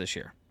 at-bats this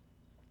year.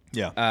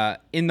 Yeah.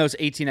 In those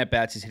 18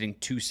 at-bats, he's hitting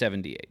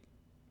 .278,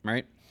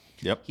 right?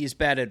 Yep. He's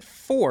batted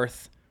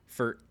 4th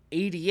for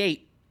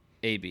 88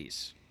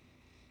 ABs,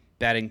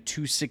 batting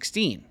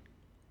 .216.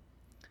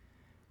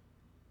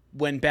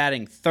 When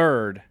batting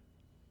third,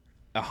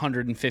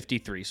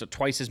 153, so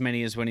twice as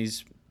many as when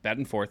he's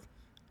batting fourth,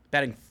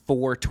 batting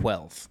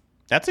 .412.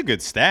 That's a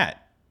good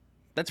stat.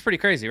 That's pretty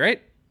crazy,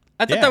 right?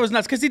 I thought that was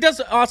nuts because he does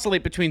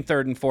oscillate between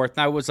third and fourth. And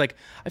I was like,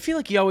 I feel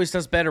like he always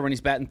does better when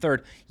he's batting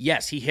third.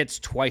 Yes, he hits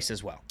twice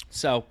as well.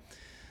 So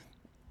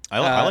I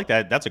like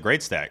that. That's a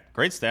great stat.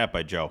 Great stat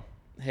by Joe.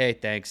 Hey,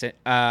 thanks.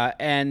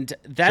 And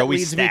that Joey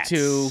leads Stats. me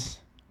to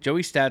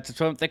Joey Stats. That's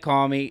what they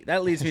call me.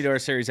 That leads me to our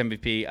series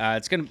MVP.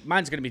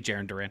 Mine's gonna be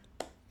Jarren Duran.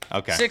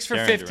 Okay. 6 for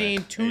Jarren 15,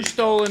 Duran. 2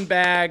 stolen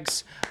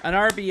bags, an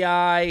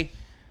RBI.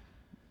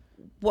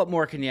 What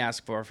more can you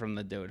ask for from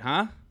the dude,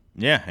 huh?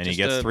 Yeah, and he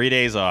gets 3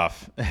 days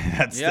off.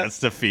 That's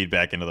the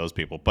feedback into those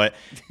people. But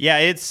yeah,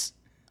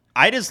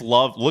 I just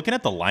love looking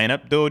at the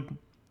lineup, dude.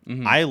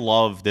 Mm-hmm. I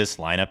love this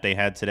lineup they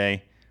had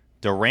today.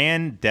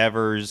 Duran,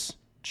 Devers,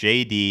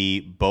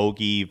 JD,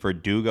 Bogey,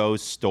 Verdugo,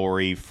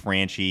 Story,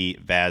 Franchi,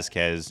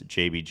 Vasquez,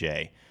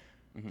 JBJ.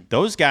 Mm-hmm.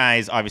 Those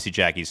guys, obviously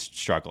Jackie's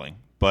struggling,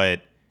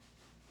 but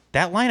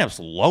that lineup's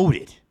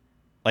loaded.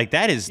 Like,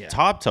 that is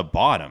top to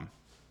bottom.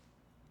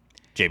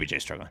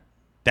 JBJ struggling.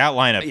 That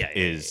lineup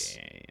is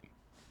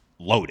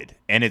loaded,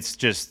 and it's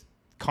just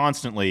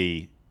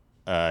constantly,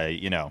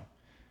 run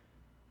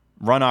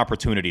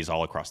opportunities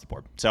all across the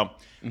board. So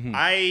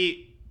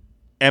I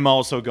am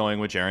also going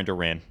with Jarren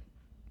Duran.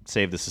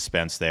 Save the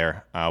suspense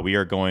there. We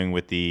are going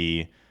with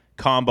the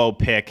combo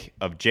pick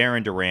of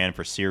Jarren Duran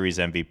for Series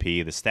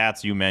MVP. The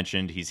stats you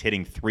mentioned, he's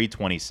hitting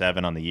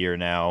 .327 on the year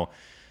now.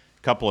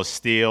 Couple of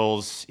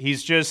steals.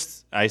 He's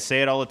just, I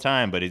say it all the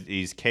time, but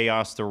he's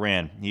Chaos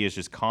Duran. He is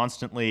just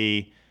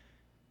constantly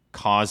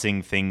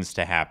causing things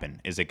to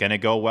happen. Is it going to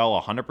go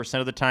well 100%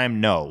 of the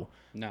time? No.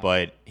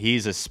 But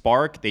he's a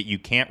spark that you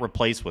can't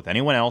replace with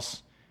anyone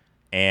else.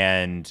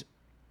 And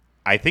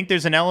I think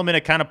there's an element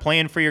of kind of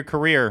playing for your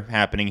career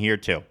happening here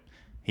too.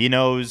 He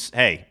knows,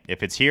 hey,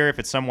 if it's here, if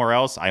it's somewhere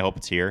else, I hope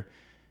it's here.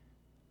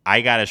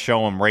 I got to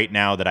show him right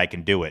now that I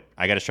can do it.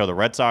 I got to show the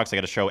Red Sox, I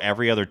got to show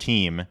every other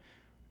team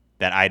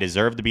that I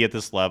deserve to be at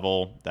this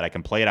level, that I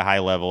can play at a high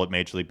level at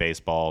Major League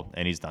Baseball,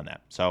 and he's done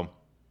that. So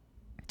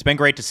it's been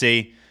great to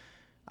see.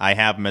 I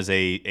have him as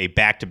a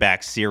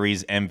back-to-back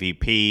series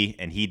MVP,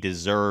 and he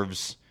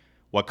deserves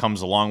what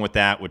comes along with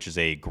that, which is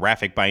a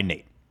graphic by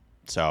Nate.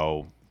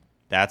 So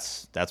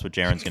that's what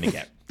Jarren's going to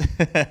get.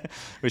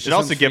 We should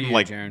also give him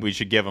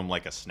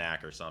like a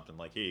snack or something.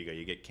 Like, here you go,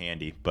 you get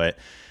candy. But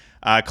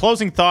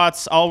closing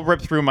thoughts, I'll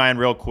rip through mine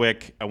real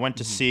quick. I went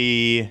to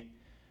see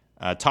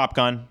Top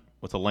Gun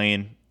with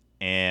Elaine,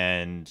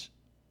 and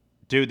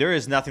dude, there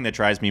is nothing that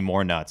drives me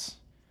more nuts.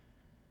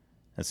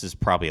 This is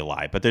probably a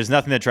lie, but there's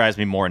nothing that drives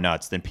me more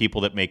nuts than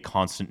people that make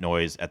constant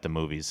noise at the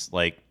movies.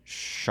 Like,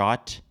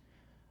 shut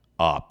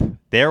up.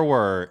 There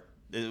were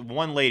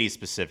one lady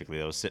specifically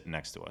that was sitting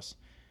next to us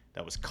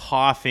that was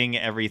coughing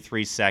every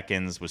 3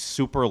 seconds, was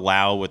super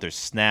loud with her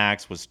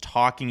snacks, was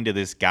talking to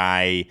this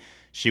guy.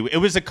 It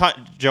was a cut.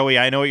 Joey,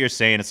 I know what you're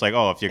saying. It's like,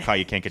 oh, if you're caught,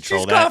 you can't control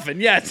She's that. Coughing.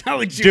 Yeah, it's not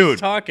like she was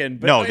talking.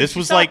 But no, this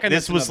was like,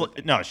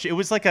 it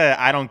was like a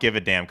I don't give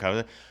a damn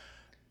cover.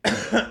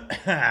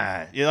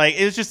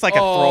 It was just like a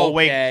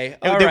throwaway.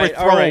 Okay. They were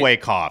throwaway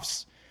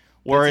coughs,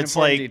 where That's it's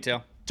like,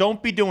 detail.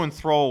 Don't be doing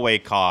throwaway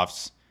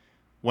coughs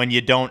when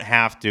you don't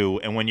have to,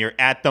 and when you're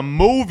at the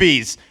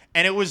movies.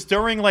 And it was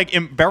during like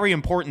very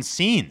important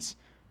scenes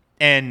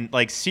and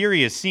like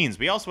serious scenes.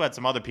 We also had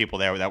some other people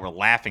there that were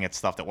laughing at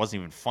stuff that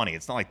wasn't even funny.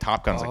 It's not like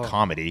Top Gun's a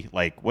comedy.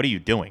 Like, what are you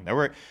doing?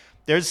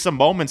 There's some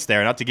moments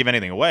there, not to give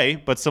anything away,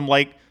 but some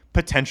like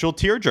potential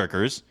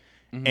tearjerkers,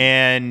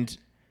 and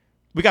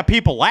we got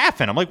people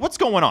laughing. I'm like, what's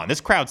going on?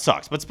 This crowd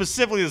sucks. But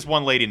specifically, this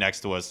one lady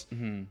next to us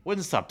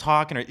wouldn't stop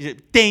talking.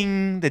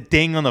 The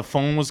ding on the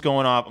phone was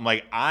going off. I'm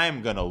like,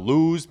 I'm gonna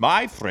lose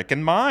my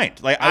freaking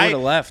mind. Like, I would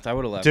have left.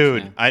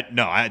 Dude,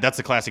 yeah. That's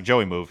a classic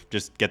Joey move.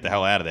 Just get the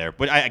hell out of there.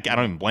 But I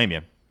don't even blame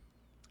you.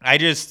 I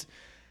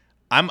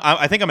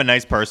think I'm a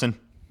nice person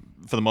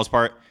for the most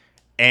part,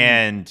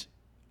 and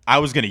I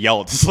was gonna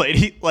yell at this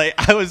lady.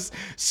 Like, I was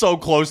so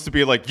close to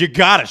being like, you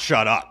gotta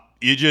shut up.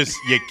 You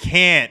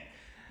can't.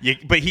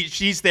 But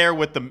she's there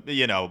with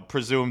the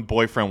presumed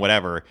boyfriend,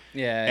 whatever.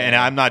 Yeah. And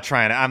I'm not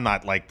like I'm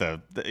not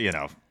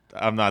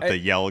the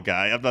yell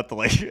guy. I'm not the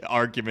like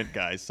argument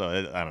guy.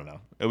 So I don't know.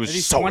 It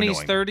was so 20s,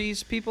 annoying.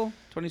 30s people?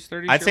 20s,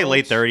 30s? I'd say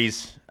late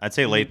 30s.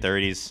 Late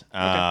 30s.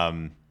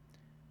 Okay.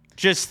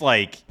 Just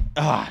like,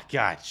 oh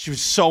God, she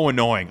was so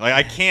annoying. Like,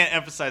 I can't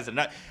emphasize it.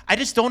 I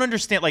just don't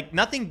understand. Like,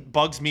 nothing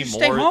bugs me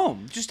more. Stay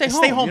home. Just stay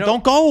home. Stay home.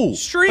 Don't go.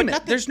 Stream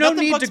it. There's no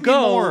need to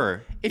go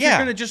if you're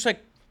gonna just like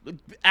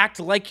act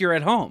like you're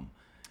at home.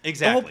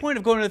 Exactly. The whole point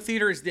of going to the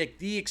theater is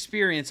the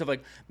experience of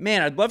like,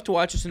 man, I'd love to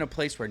watch this in a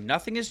place where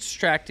nothing is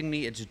distracting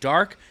me. It's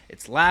dark,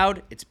 it's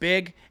loud, it's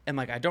big, and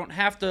like I don't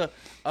have to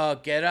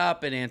get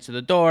up and answer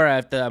the door. I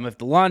have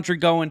the laundry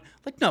going.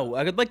 Like, no,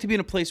 I'd like to be in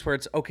a place where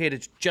it's okay to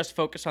just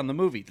focus on the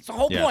movie. That's the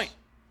whole point.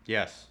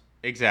 Yes,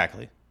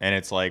 exactly. And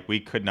it's like we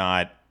could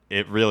not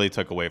it really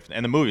took away from.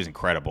 And the movie's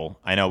incredible.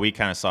 I know we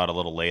kind of saw it a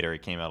little later.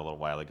 It came out a little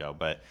while ago,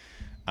 but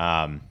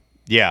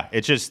yeah,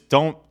 it just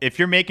don't. If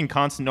you're making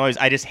constant noise,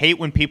 I just hate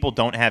when people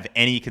don't have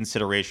any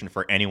consideration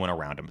for anyone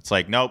around them. It's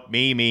like, nope,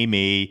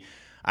 me.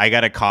 I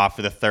got a cough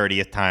for the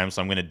 30th time, so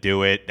I'm going to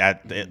do it.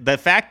 The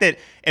fact that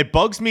it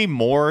bugs me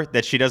more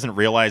that she doesn't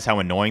realize how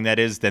annoying that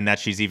is than that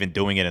she's even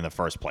doing it in the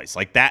first place.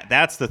 Like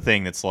that's the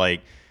thing that's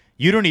like,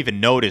 you don't even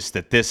notice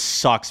that this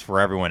sucks for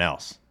everyone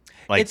else.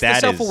 Like, it's the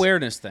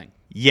self-awareness thing.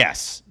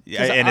 Yes,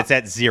 and it's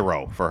at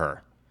 0 for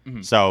her.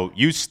 Mm-hmm. So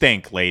you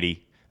stink,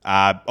 lady.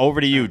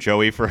 Over to you,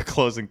 Joey, for a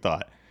closing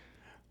thought.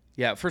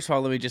 Yeah, first of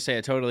all, let me just say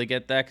I totally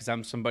get that because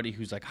I'm somebody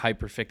who's like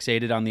hyper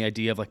fixated on the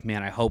idea of like,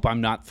 man, I hope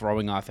I'm not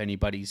throwing off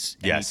anybody's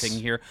anything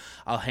here.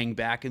 I'll hang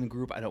back in the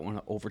group. I don't want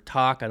to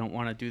overtalk. I don't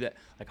want to do that.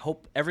 Like,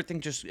 hope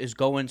everything just is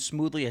going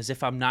smoothly as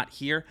if I'm not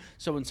here.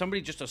 So when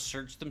somebody just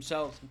asserts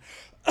themselves,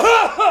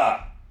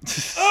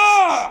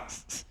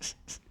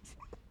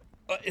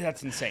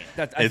 that's insane.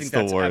 I think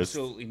that's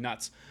absolutely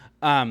nuts.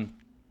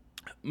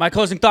 My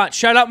closing thought: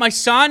 shout out my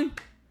son.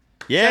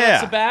 Yeah, shout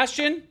out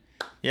Sebastian.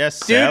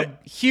 Yes, dude.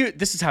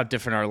 This is how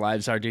different our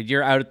lives are, dude.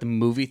 You're out at the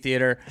movie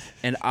theater,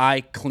 and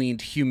I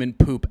cleaned human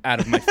poop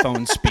out of my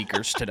phone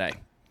speakers today.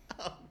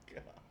 Oh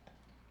God!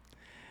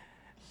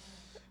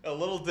 A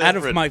little different. Out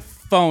of my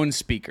phone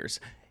speakers.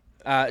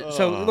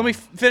 So let me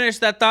finish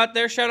that thought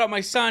there. Shout out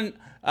my son.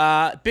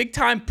 Big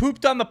time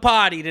pooped on the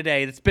potty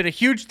today. It's been a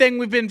huge thing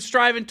we've been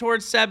striving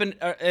towards, Seb,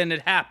 and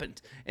it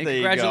happened. And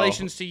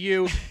congratulations to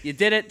you. You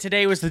did it.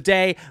 Today was the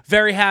day.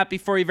 Very happy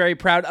for you. Very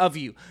proud of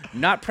you.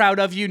 Not proud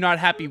of you. Not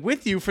happy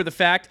with you for the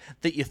fact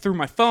that you threw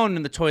my phone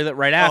in the toilet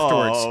right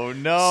afterwards. Oh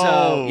no.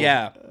 So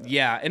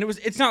yeah. And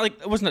it's not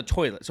like it wasn't a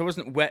toilet, so it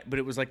wasn't wet, but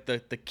it was like the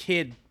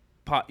kid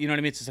pot, you know what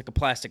I mean? It's just like a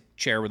plastic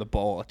chair with a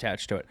bowl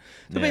attached to it.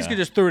 So basically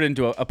just threw it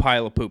into a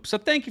pile of poop. So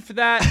thank you for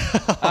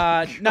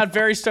that. Not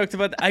very stoked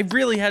about that. I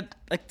really had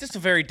just a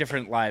very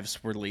different lives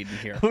we're leading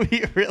here.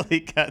 We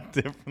really got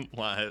different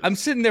lives. I'm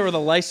sitting there with a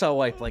Lysol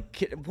wipe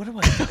like, what do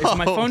I do? Is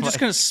my phone just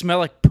going to smell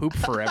like poop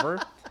forever?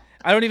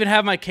 I don't even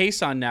have my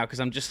case on now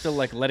because I'm just still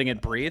like letting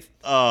it breathe.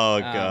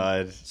 Oh,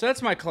 God. So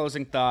that's my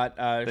closing thought.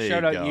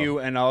 Shout out you,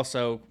 and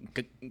also,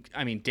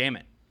 I mean, damn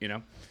it, you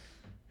know?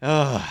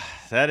 Oh,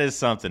 that is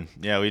something.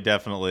 Yeah, we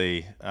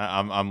definitely.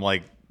 I'm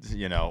like,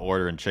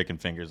 ordering chicken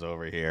fingers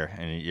over here,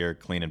 and you're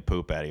cleaning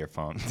poop out of your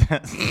phone.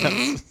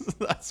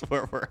 That's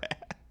where we're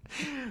at.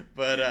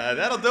 But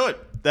that'll do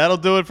it. That'll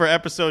do it for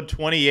episode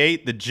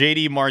 28, the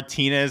JD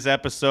Martinez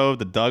episode,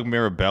 the Doug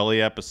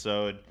Mirabelli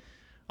episode.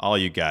 All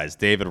you guys,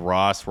 David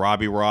Ross,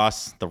 Robbie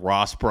Ross, the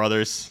Ross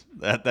brothers.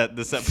 That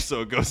this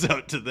episode goes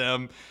out to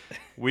them.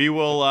 We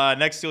will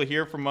next. You'll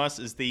hear from us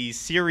is the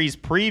series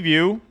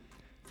preview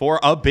for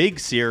a big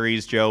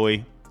series,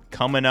 Joey,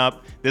 coming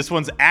up. This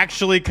one's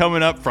actually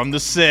coming up from the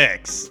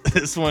 6th.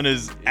 This one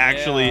is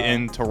actually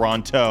in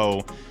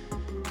Toronto,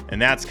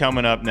 and that's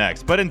coming up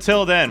next. But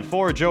until then,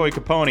 for Joey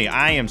Capone,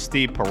 I am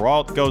Steve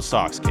Perrault. Go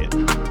Sox, kid.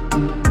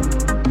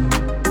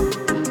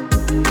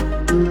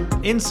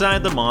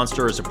 Inside the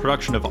Monster is a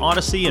production of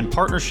Odyssey in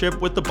partnership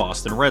with the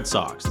Boston Red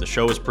Sox. The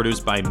show is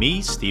produced by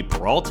me, Steve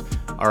Perrault.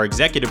 Our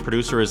executive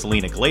producer is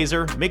Lena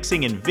Glazer.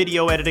 Mixing and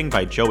video editing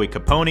by Joey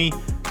Capone.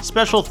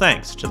 Special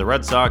thanks to the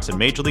Red Sox and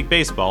Major League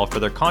Baseball for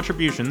their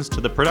contributions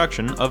to the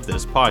production of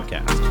this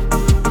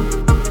podcast.